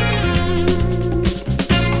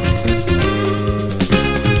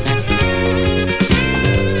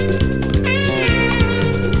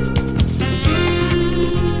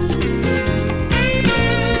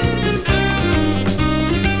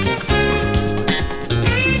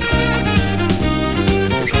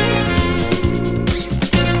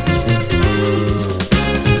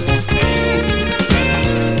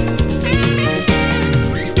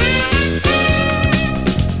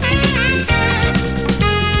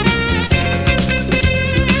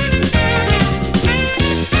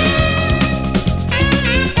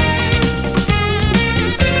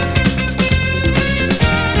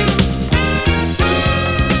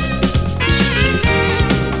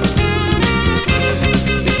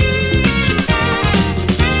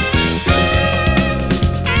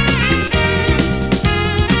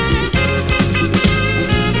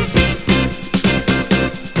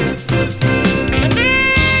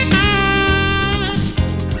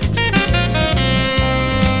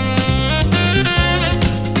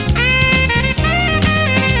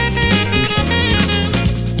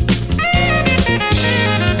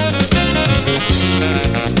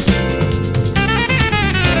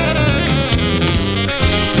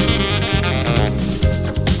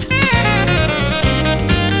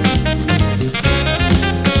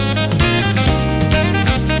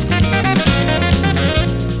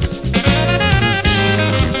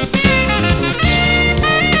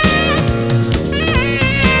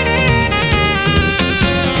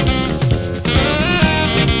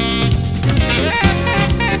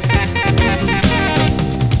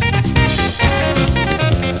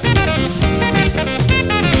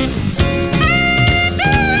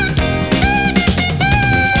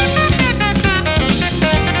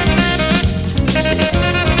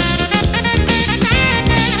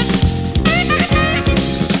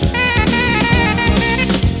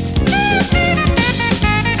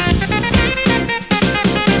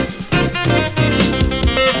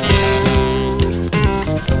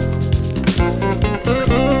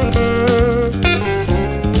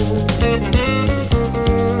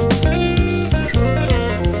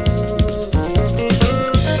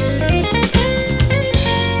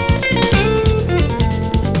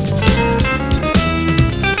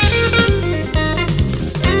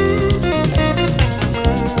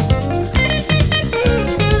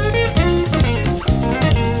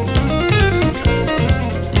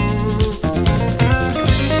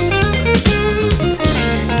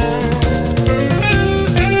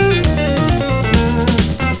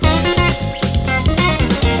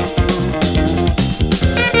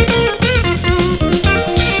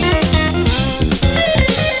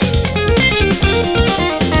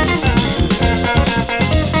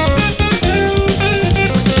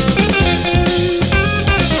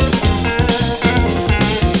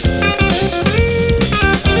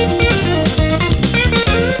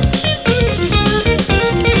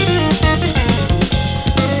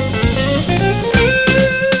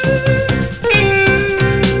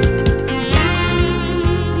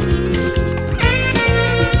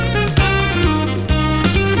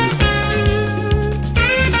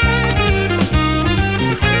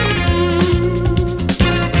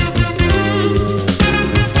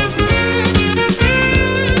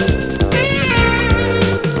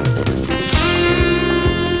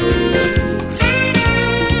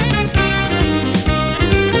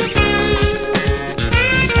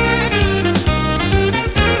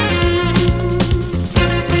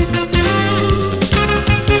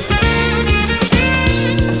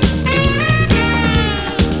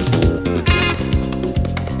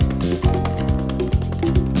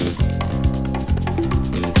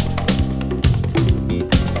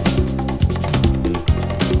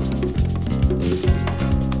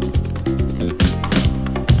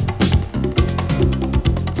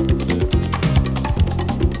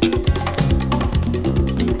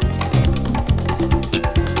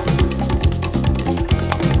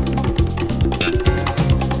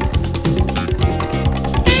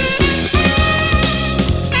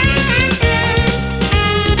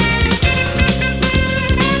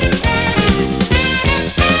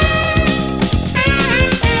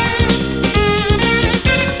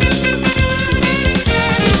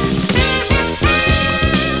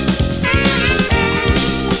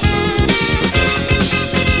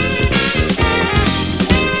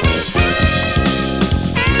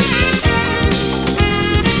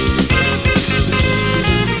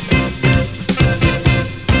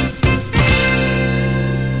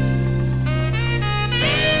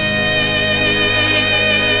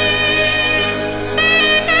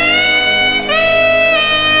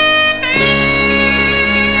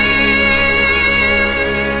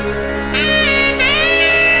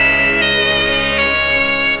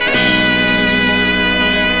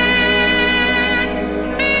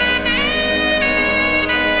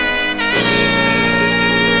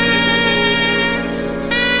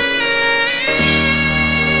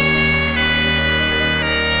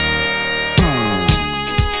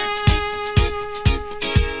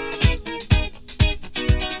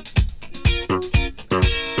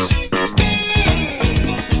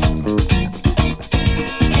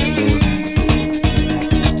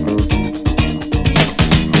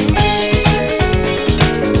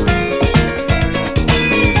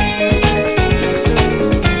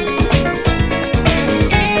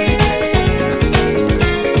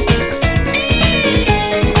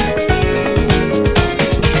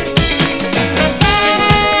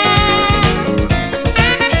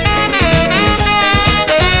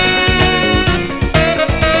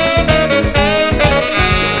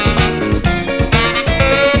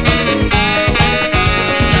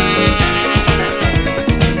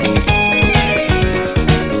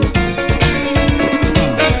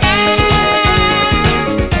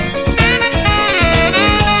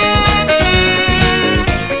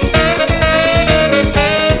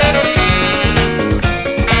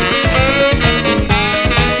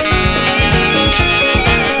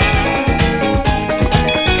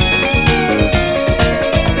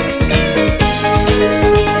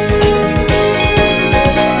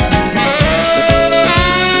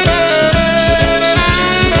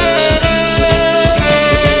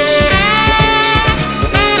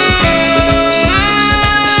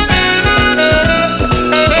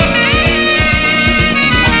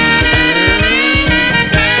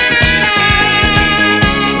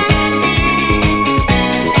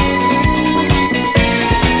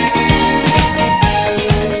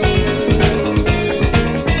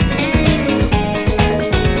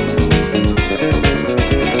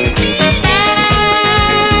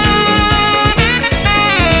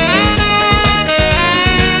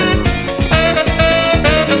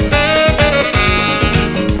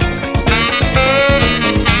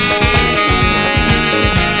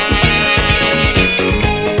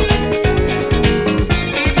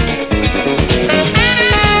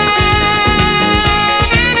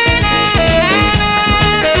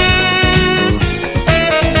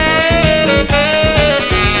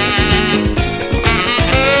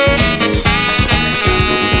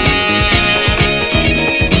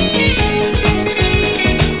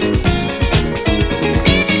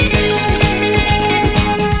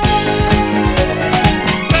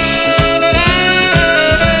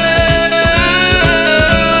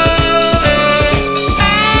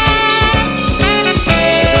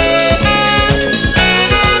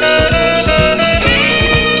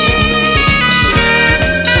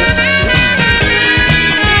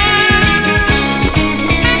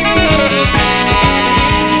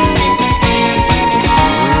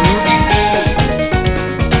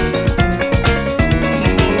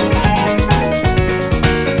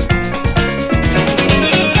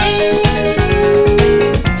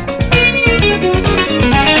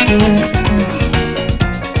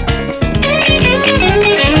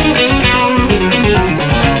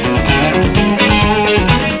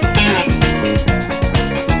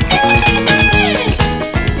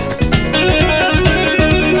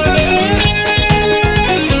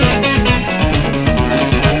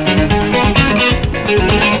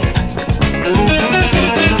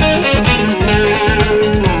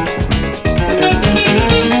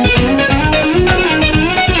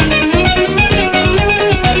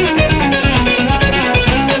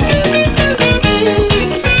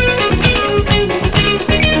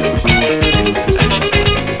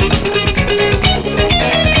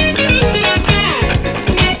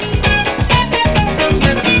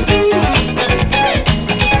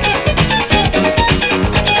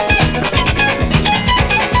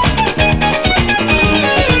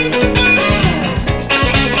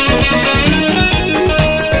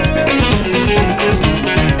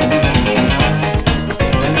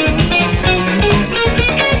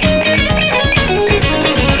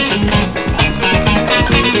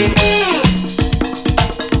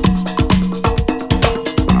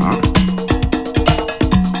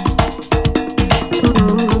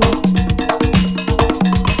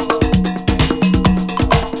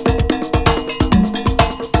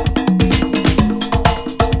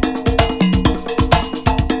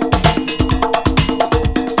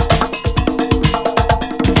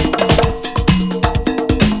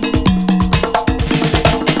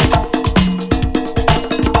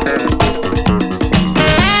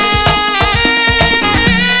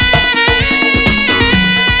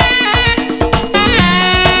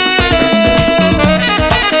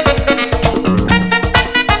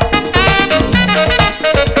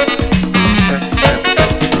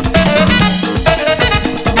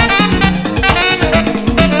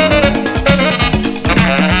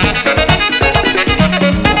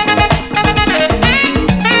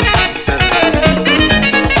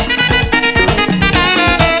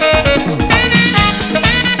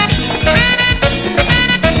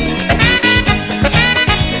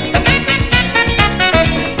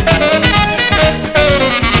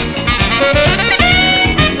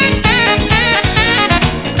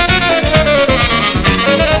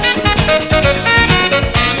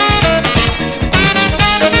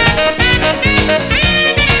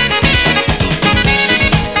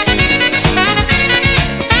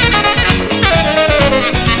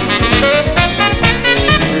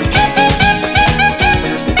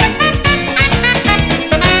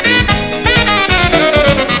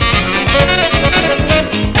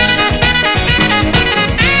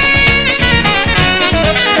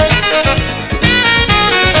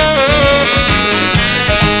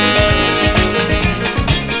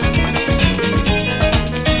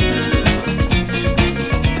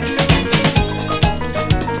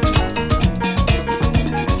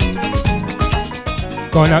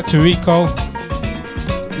 Going out to Rico,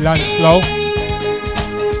 Lanslow,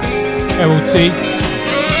 LT,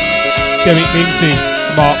 Derek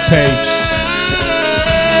Lindsay, Mark Page.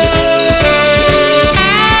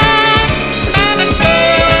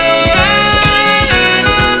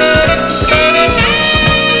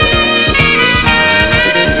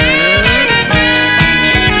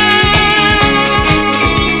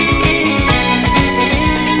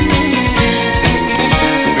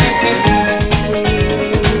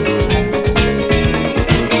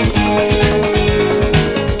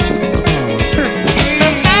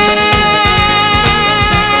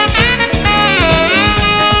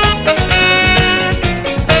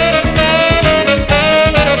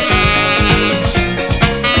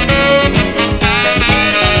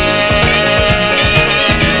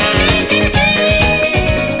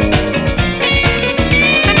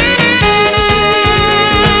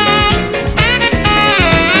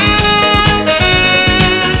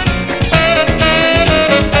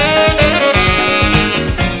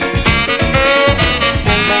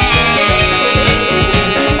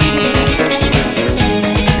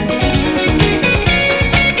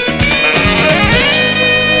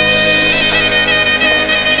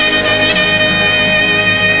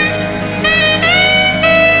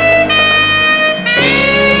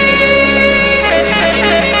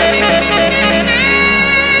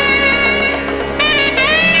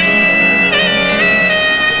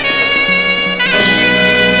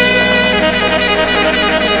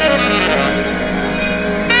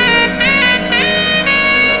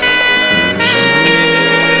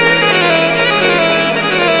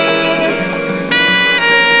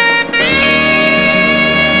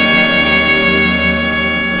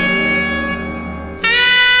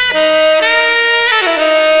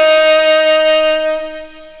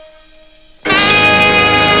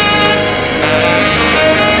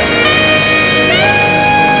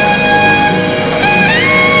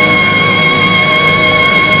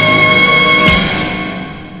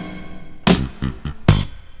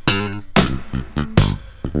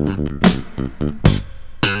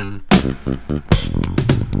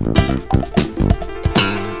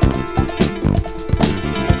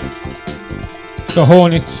 The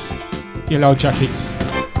Hornets, Yellow Jackets.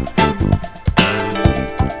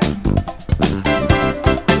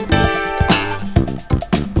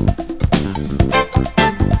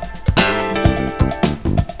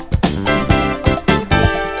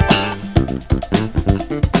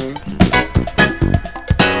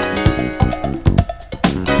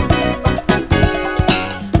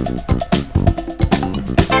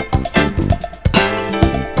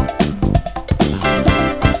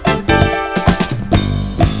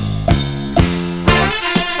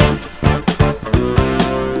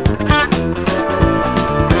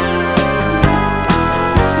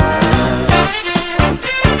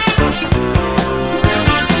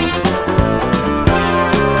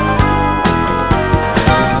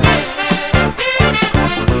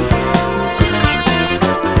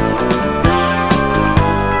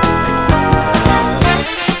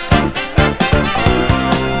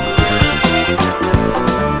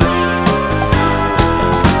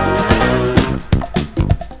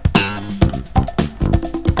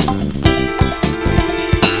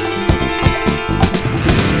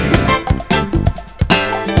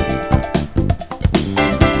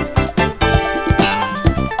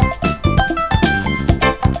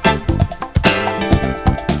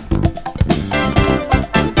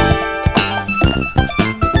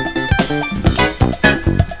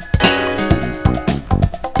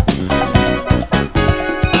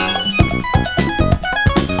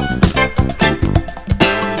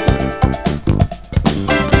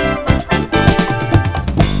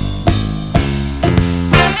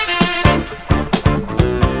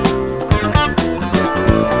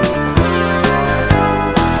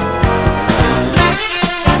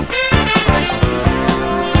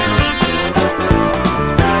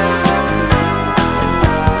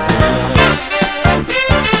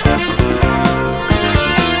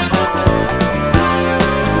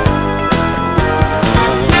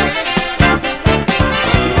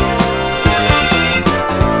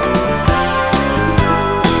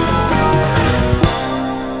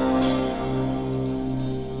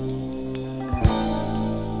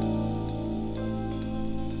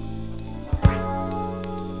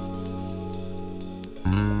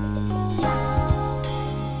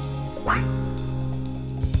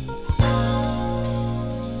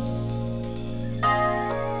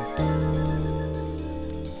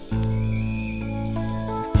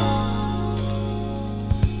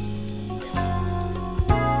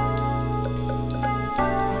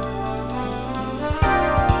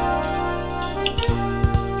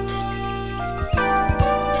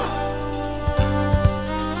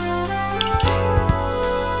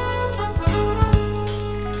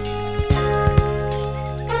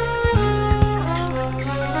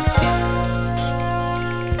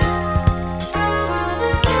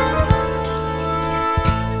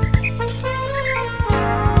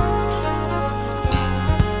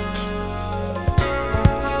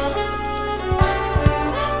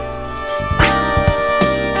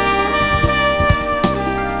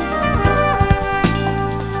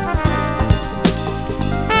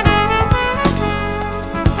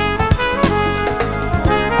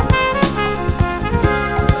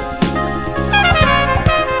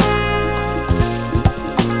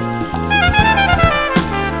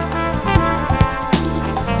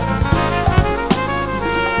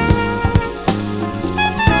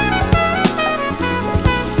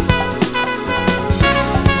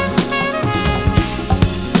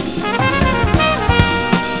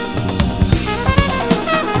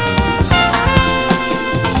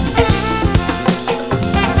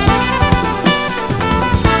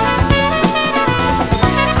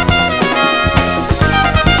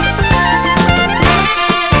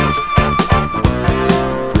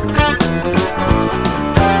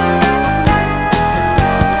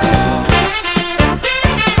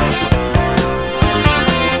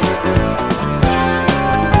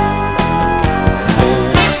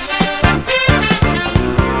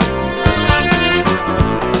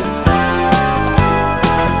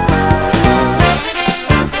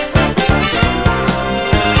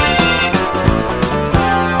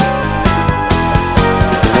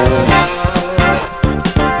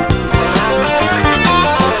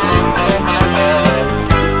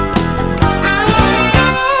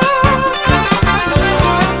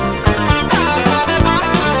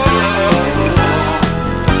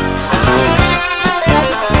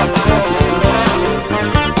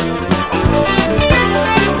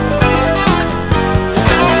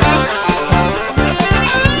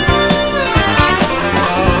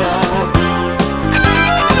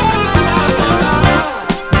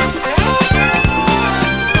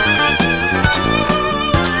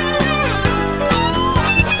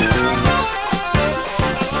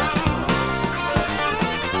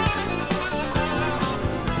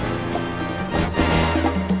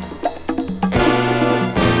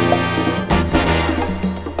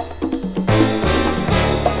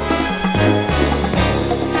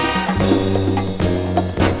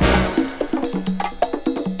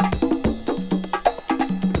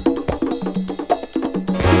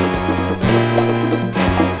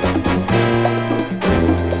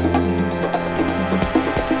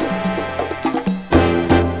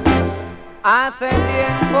 Hace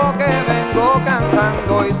tiempo que vengo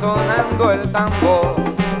cantando y sonando el tambor.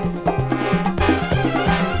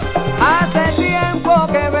 Hace tiempo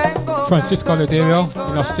que vengo. Francisco Ladero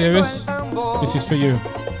in Asturias, this is for you.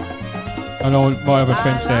 And all my other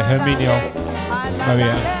friends there, Herminio,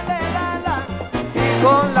 Maria. Y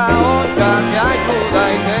con la olla te ayuda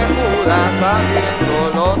y te cura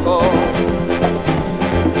sabiéndolo todo.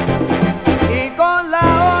 Y con la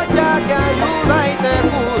olla te ayuda y te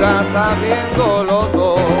cura sabiéndolo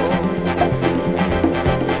todo.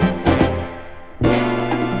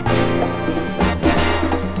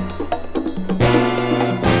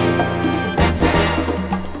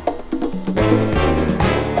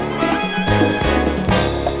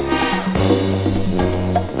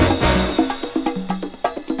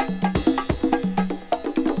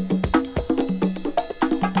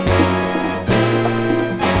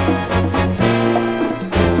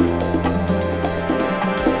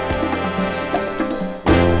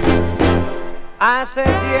 Hace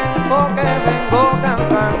tiempo que vengo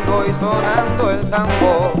cantando y sonando el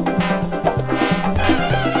tambor.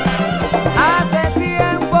 Hace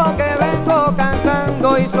tiempo que vengo cantando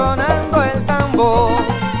y sonando el tambor.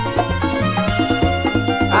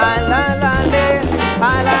 A la la le,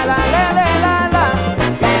 a la la la.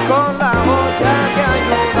 Y con la olla que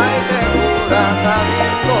ayuda y te cura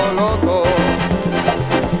sabiéndolo todo.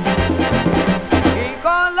 Y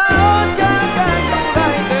con la olla que ayuda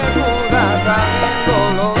y te cura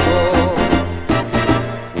sabiéndolo todo.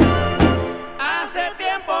 Hace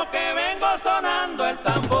tiempo que vengo sonando el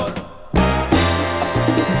tambor.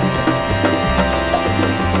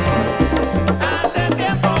 Hace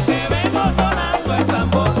tiempo que vengo sonando el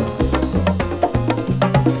tambor.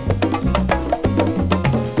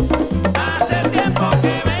 Hace tiempo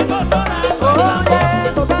que vengo sonando el tambor.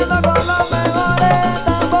 Oye, tocando con los mejores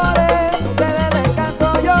tambores, ustedes les canto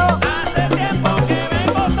yo. Hace tiempo que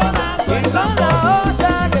vengo sonando el tambor. Y con la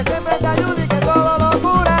olla que siempre te ayuda y que todo lo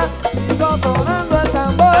cura, sigo sonando el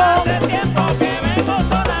tambor. Hace tiempo que vengo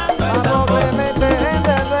sonando el tambor. Probablemente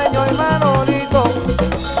gente, sueño y Manolito.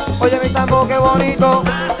 Oye mi tambor qué bonito.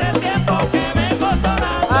 Hace tiempo que vengo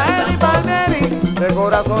sonando. A Eddie Palmieri de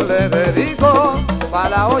corazón le dedico. Pa'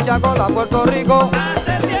 la olla con la Puerto Rico.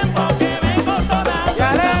 Hace tiempo que vengo sonando. Y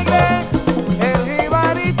alegre el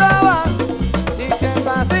jibarito va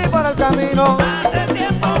diciendo así por el camino. Hace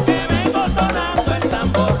tiempo que vengo sonando el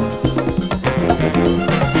tambor.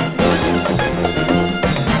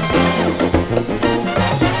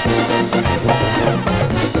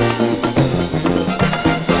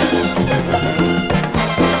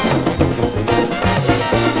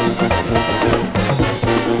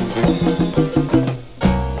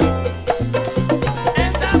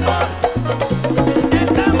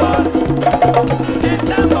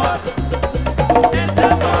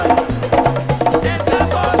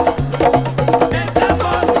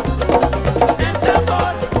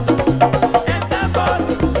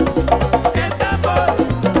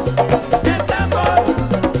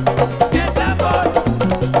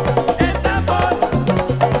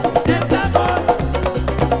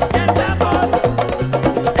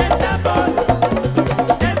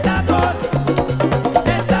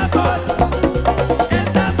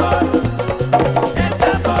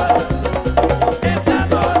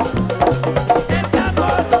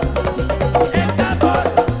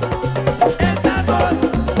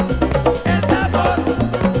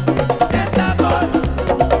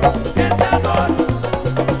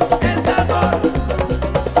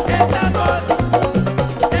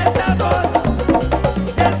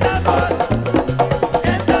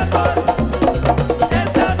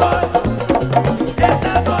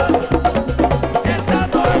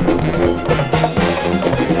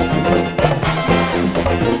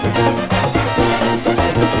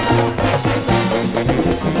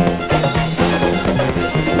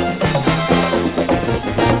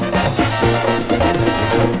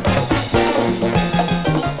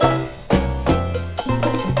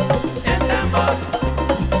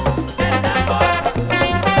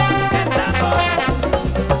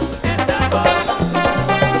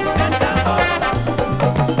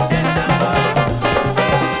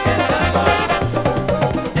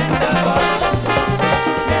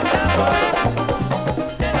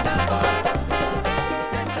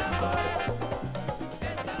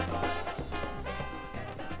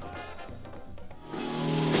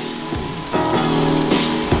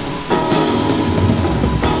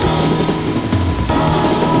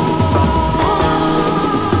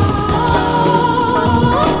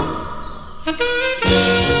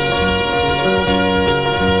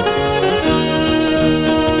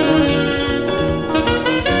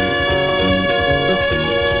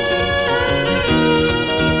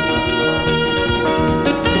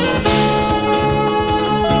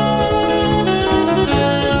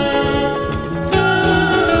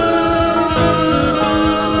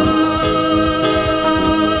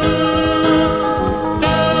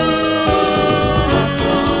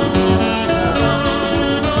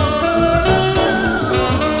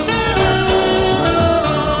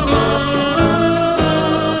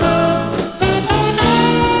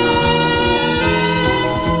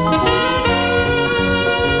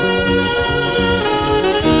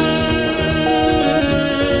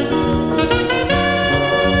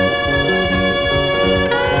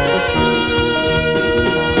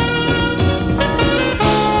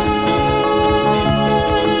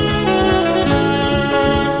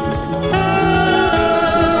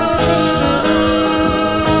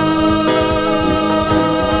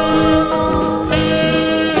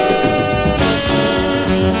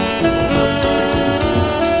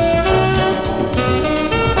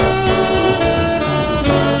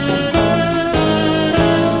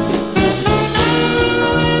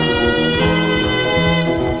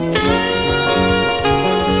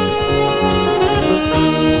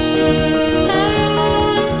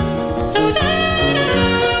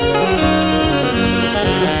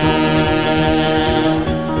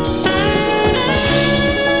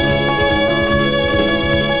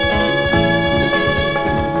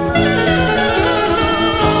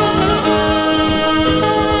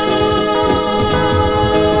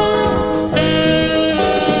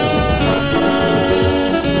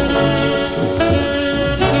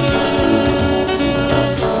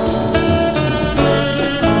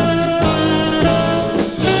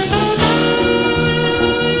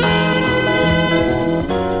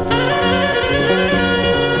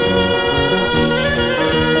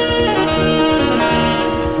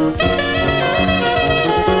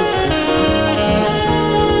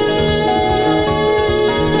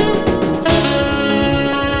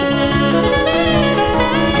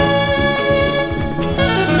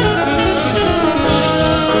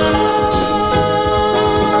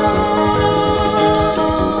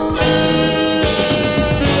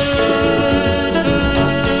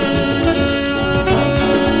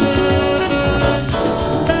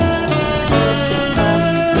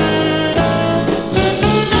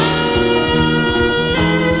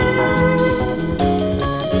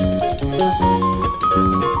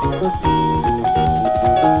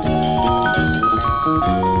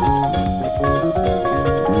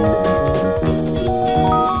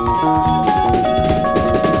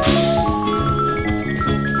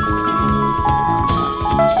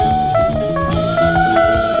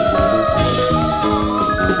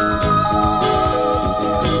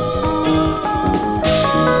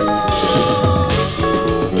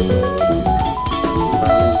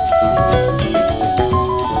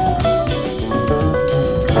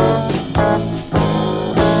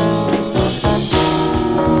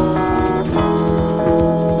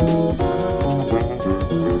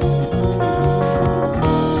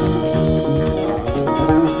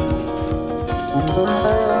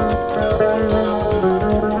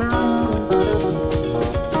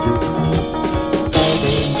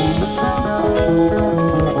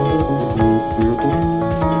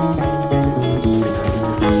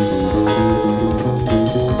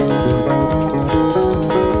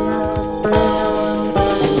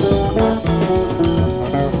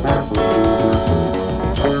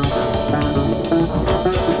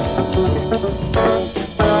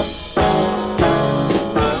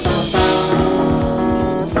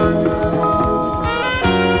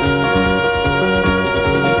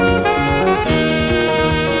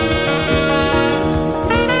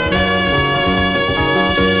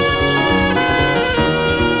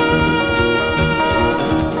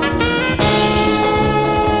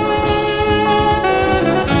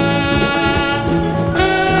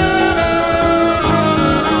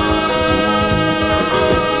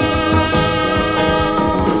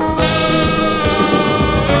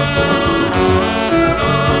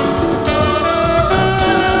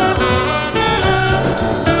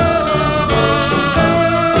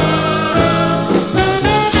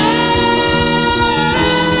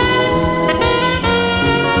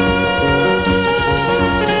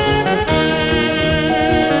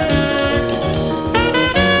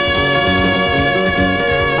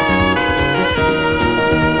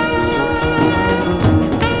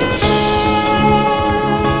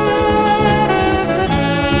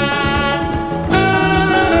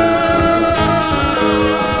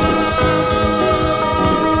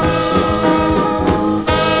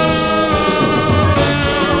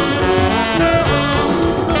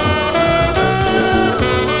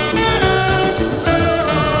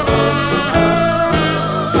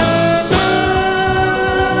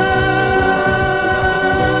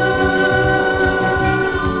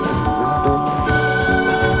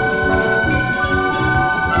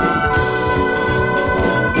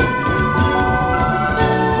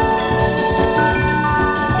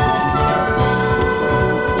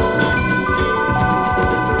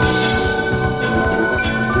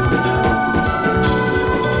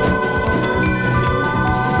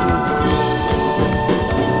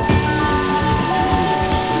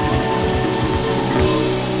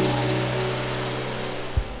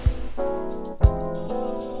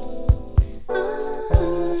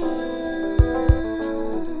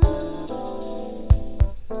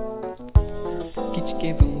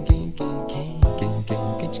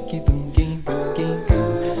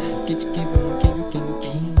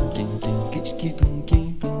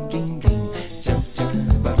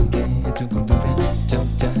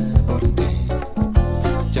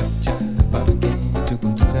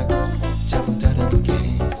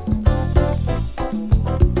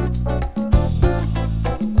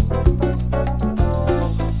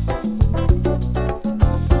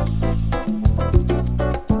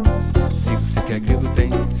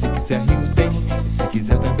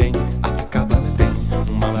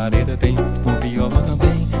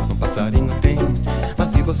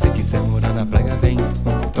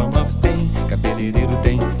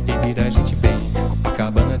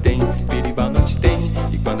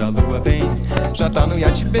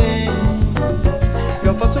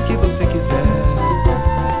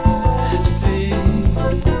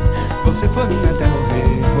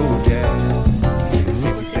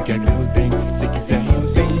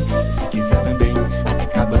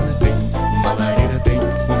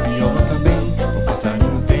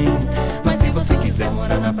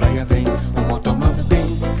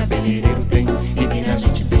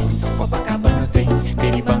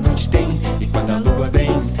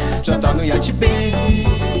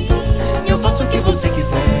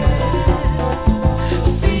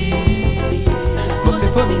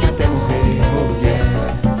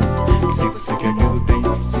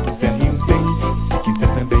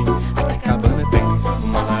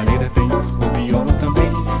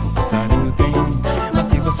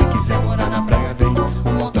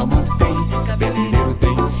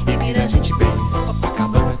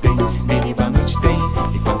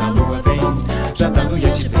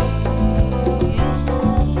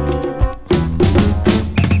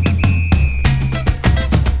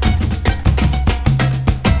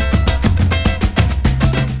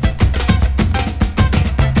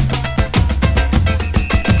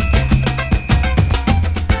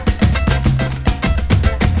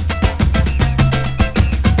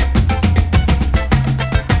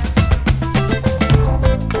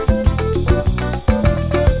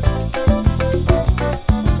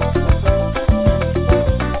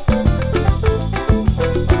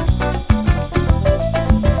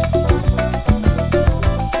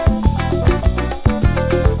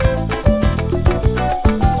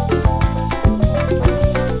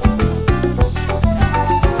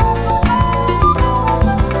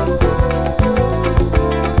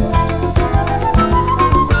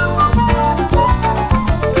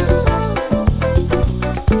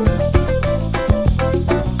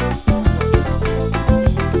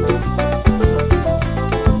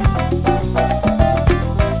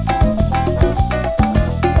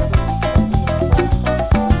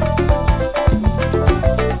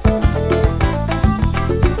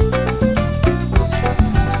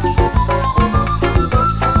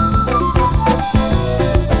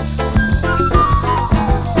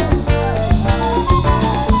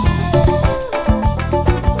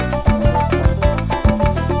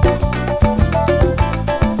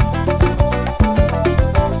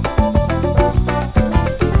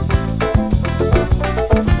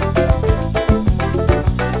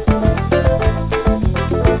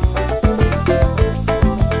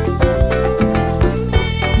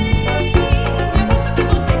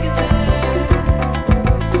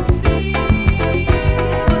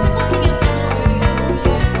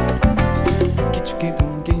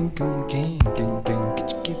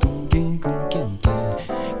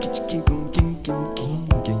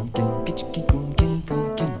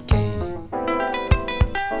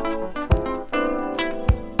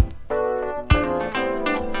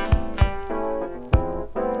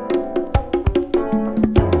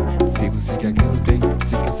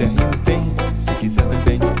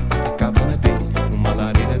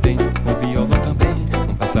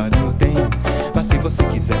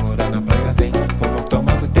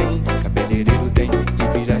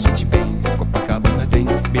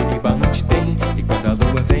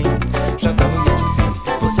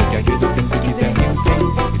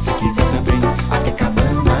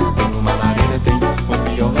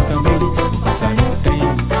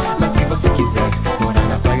 Morar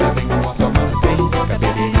na praia, vem um automóvel, tem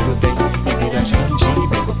cabeleireiro, tem e vira gente,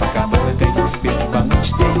 vem pro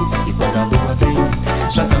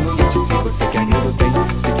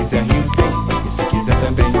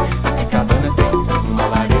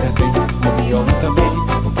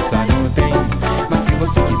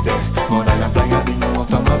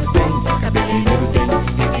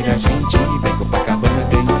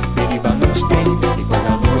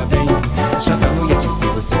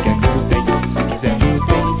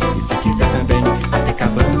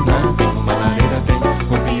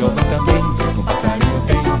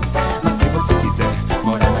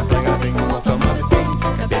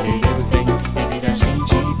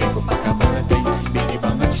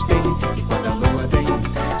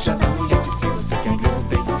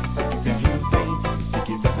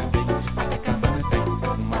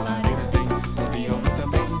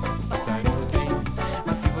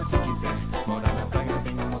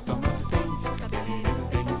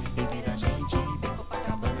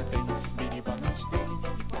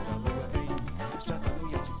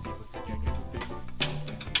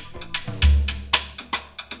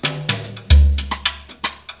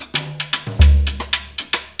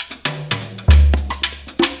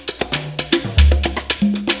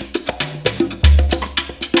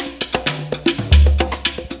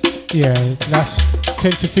Yeah, last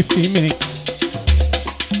 10 to 15 minutes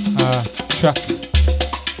track.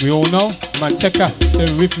 We all know Manteca, the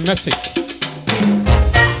Rhythmatic.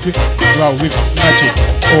 With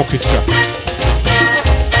Magic Orchestra.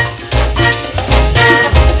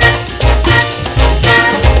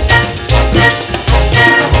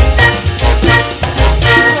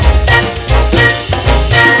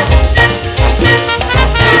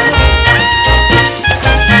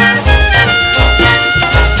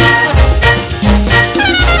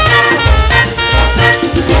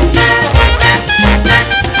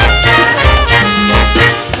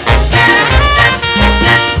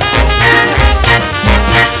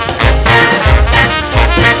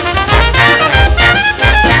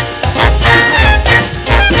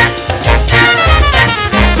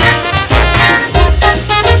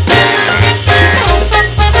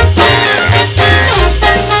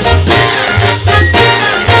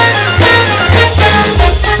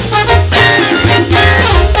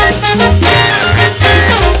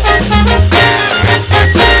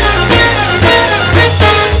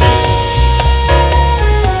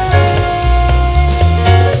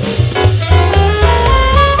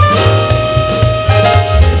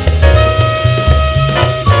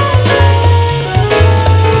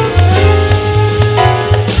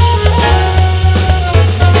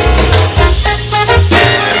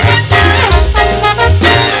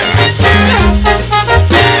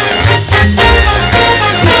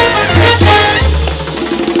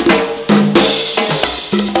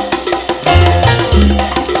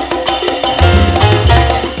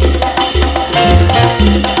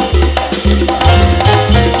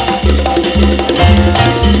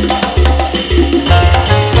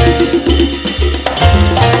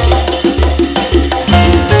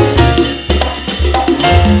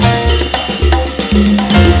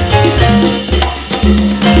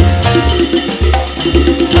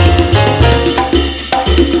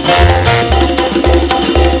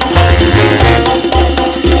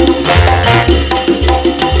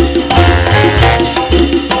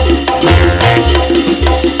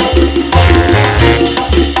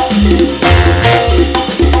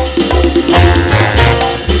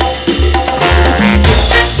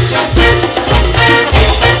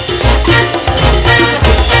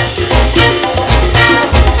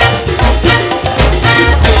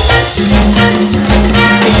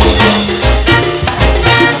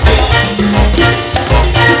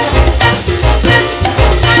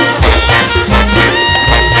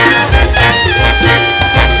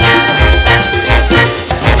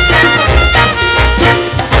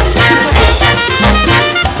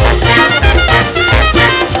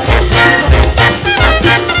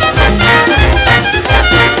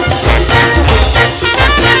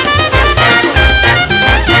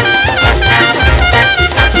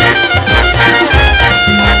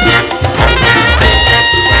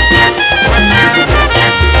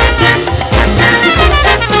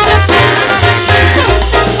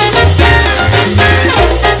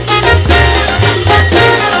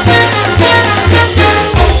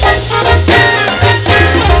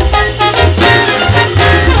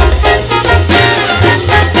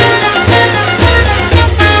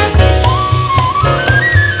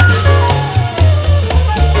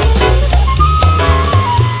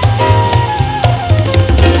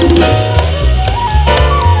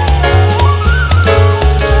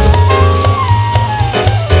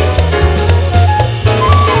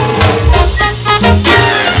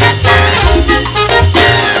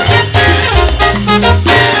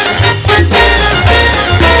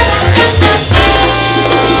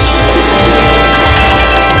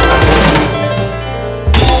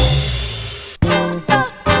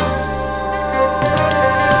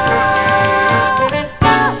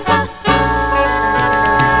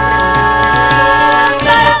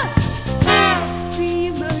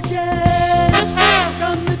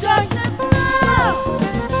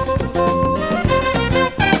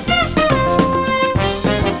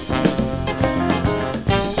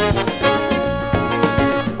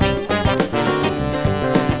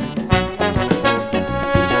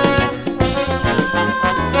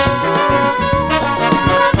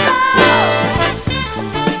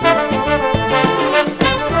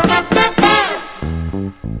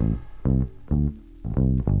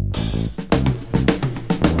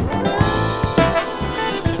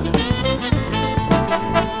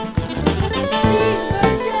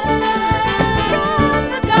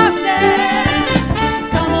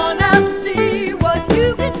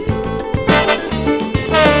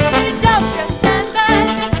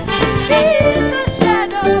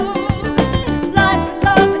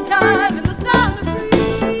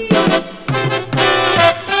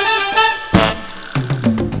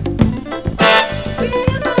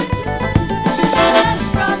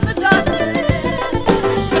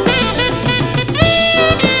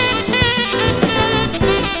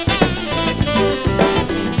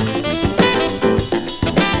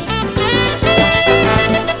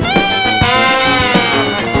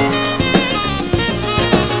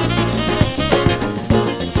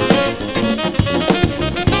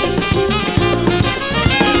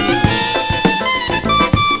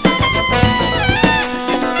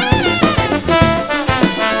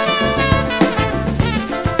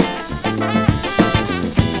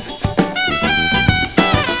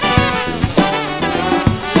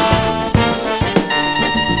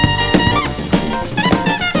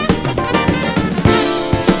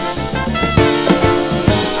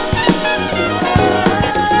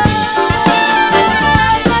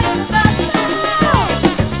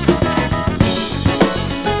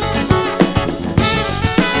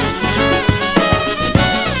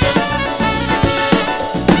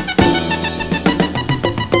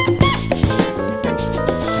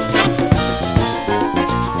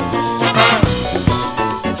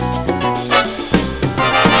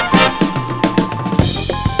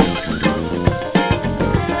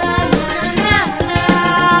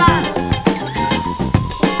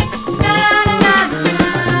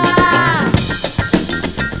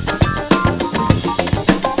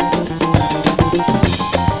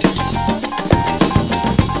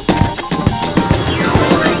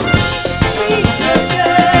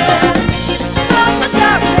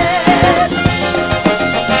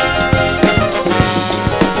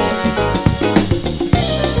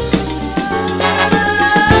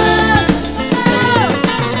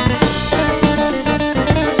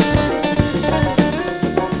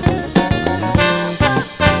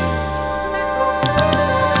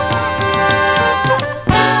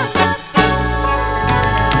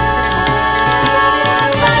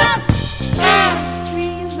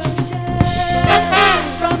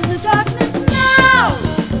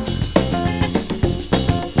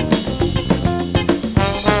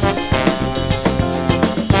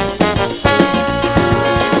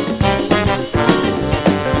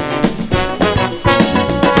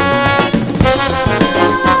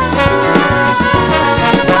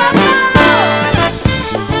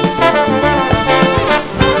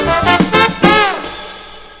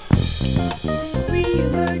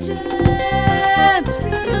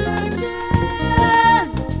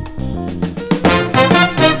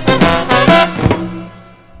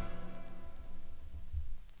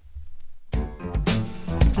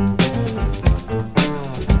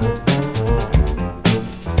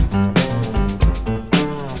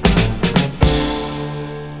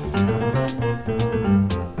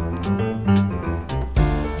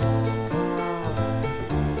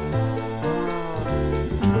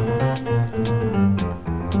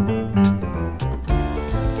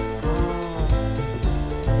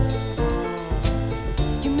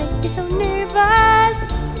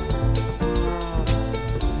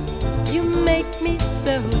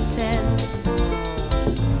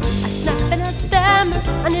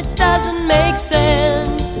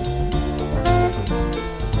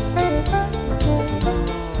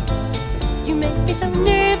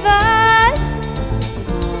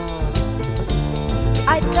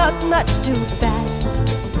 much too fast.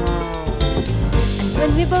 And when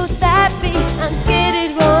we're both happy, I'm scared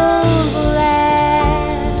it won't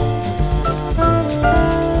last.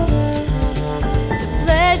 The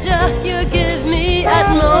pleasure you give me at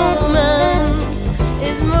moments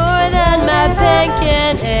is more than my pen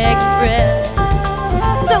can express.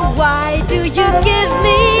 So why do you give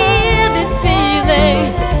me this feeling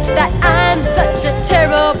that I'm such a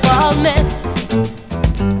terrible mess?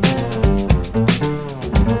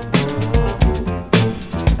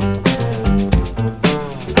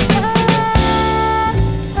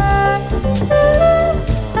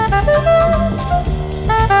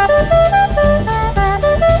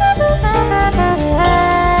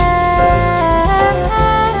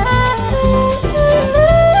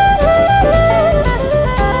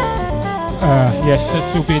 Yes,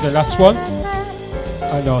 this will be the last one,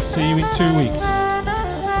 and I'll see you in 2 weeks.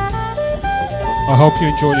 I hope you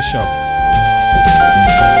enjoy the show.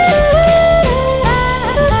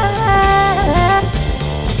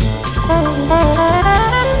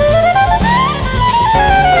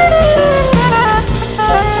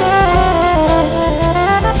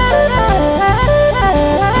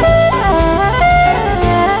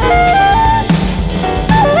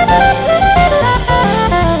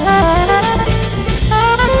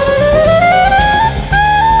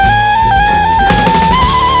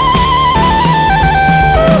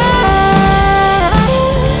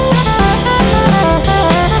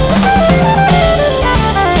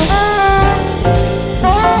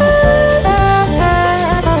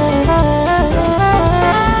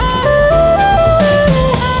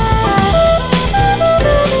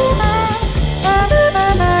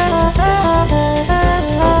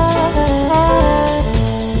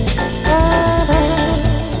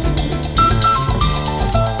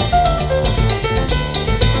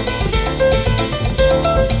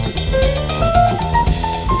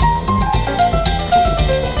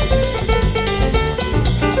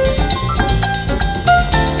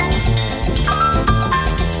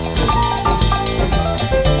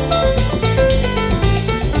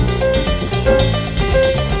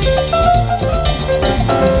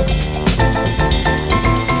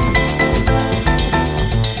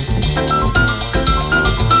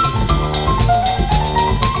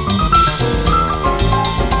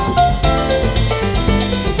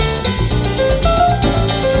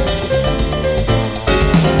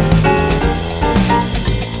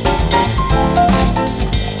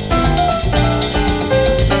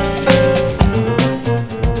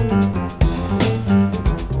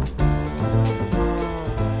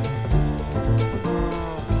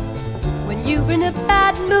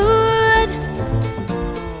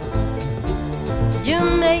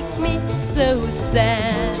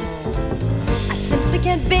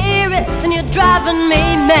 Driving me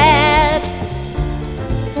mad.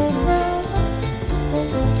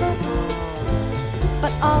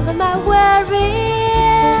 But all of my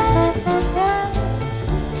worries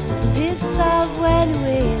dissolve when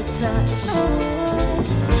we touch.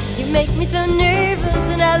 You make me so nervous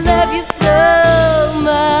and I love you so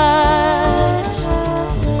much.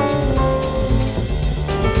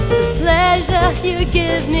 The pleasure you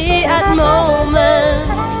give me at moments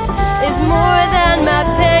is more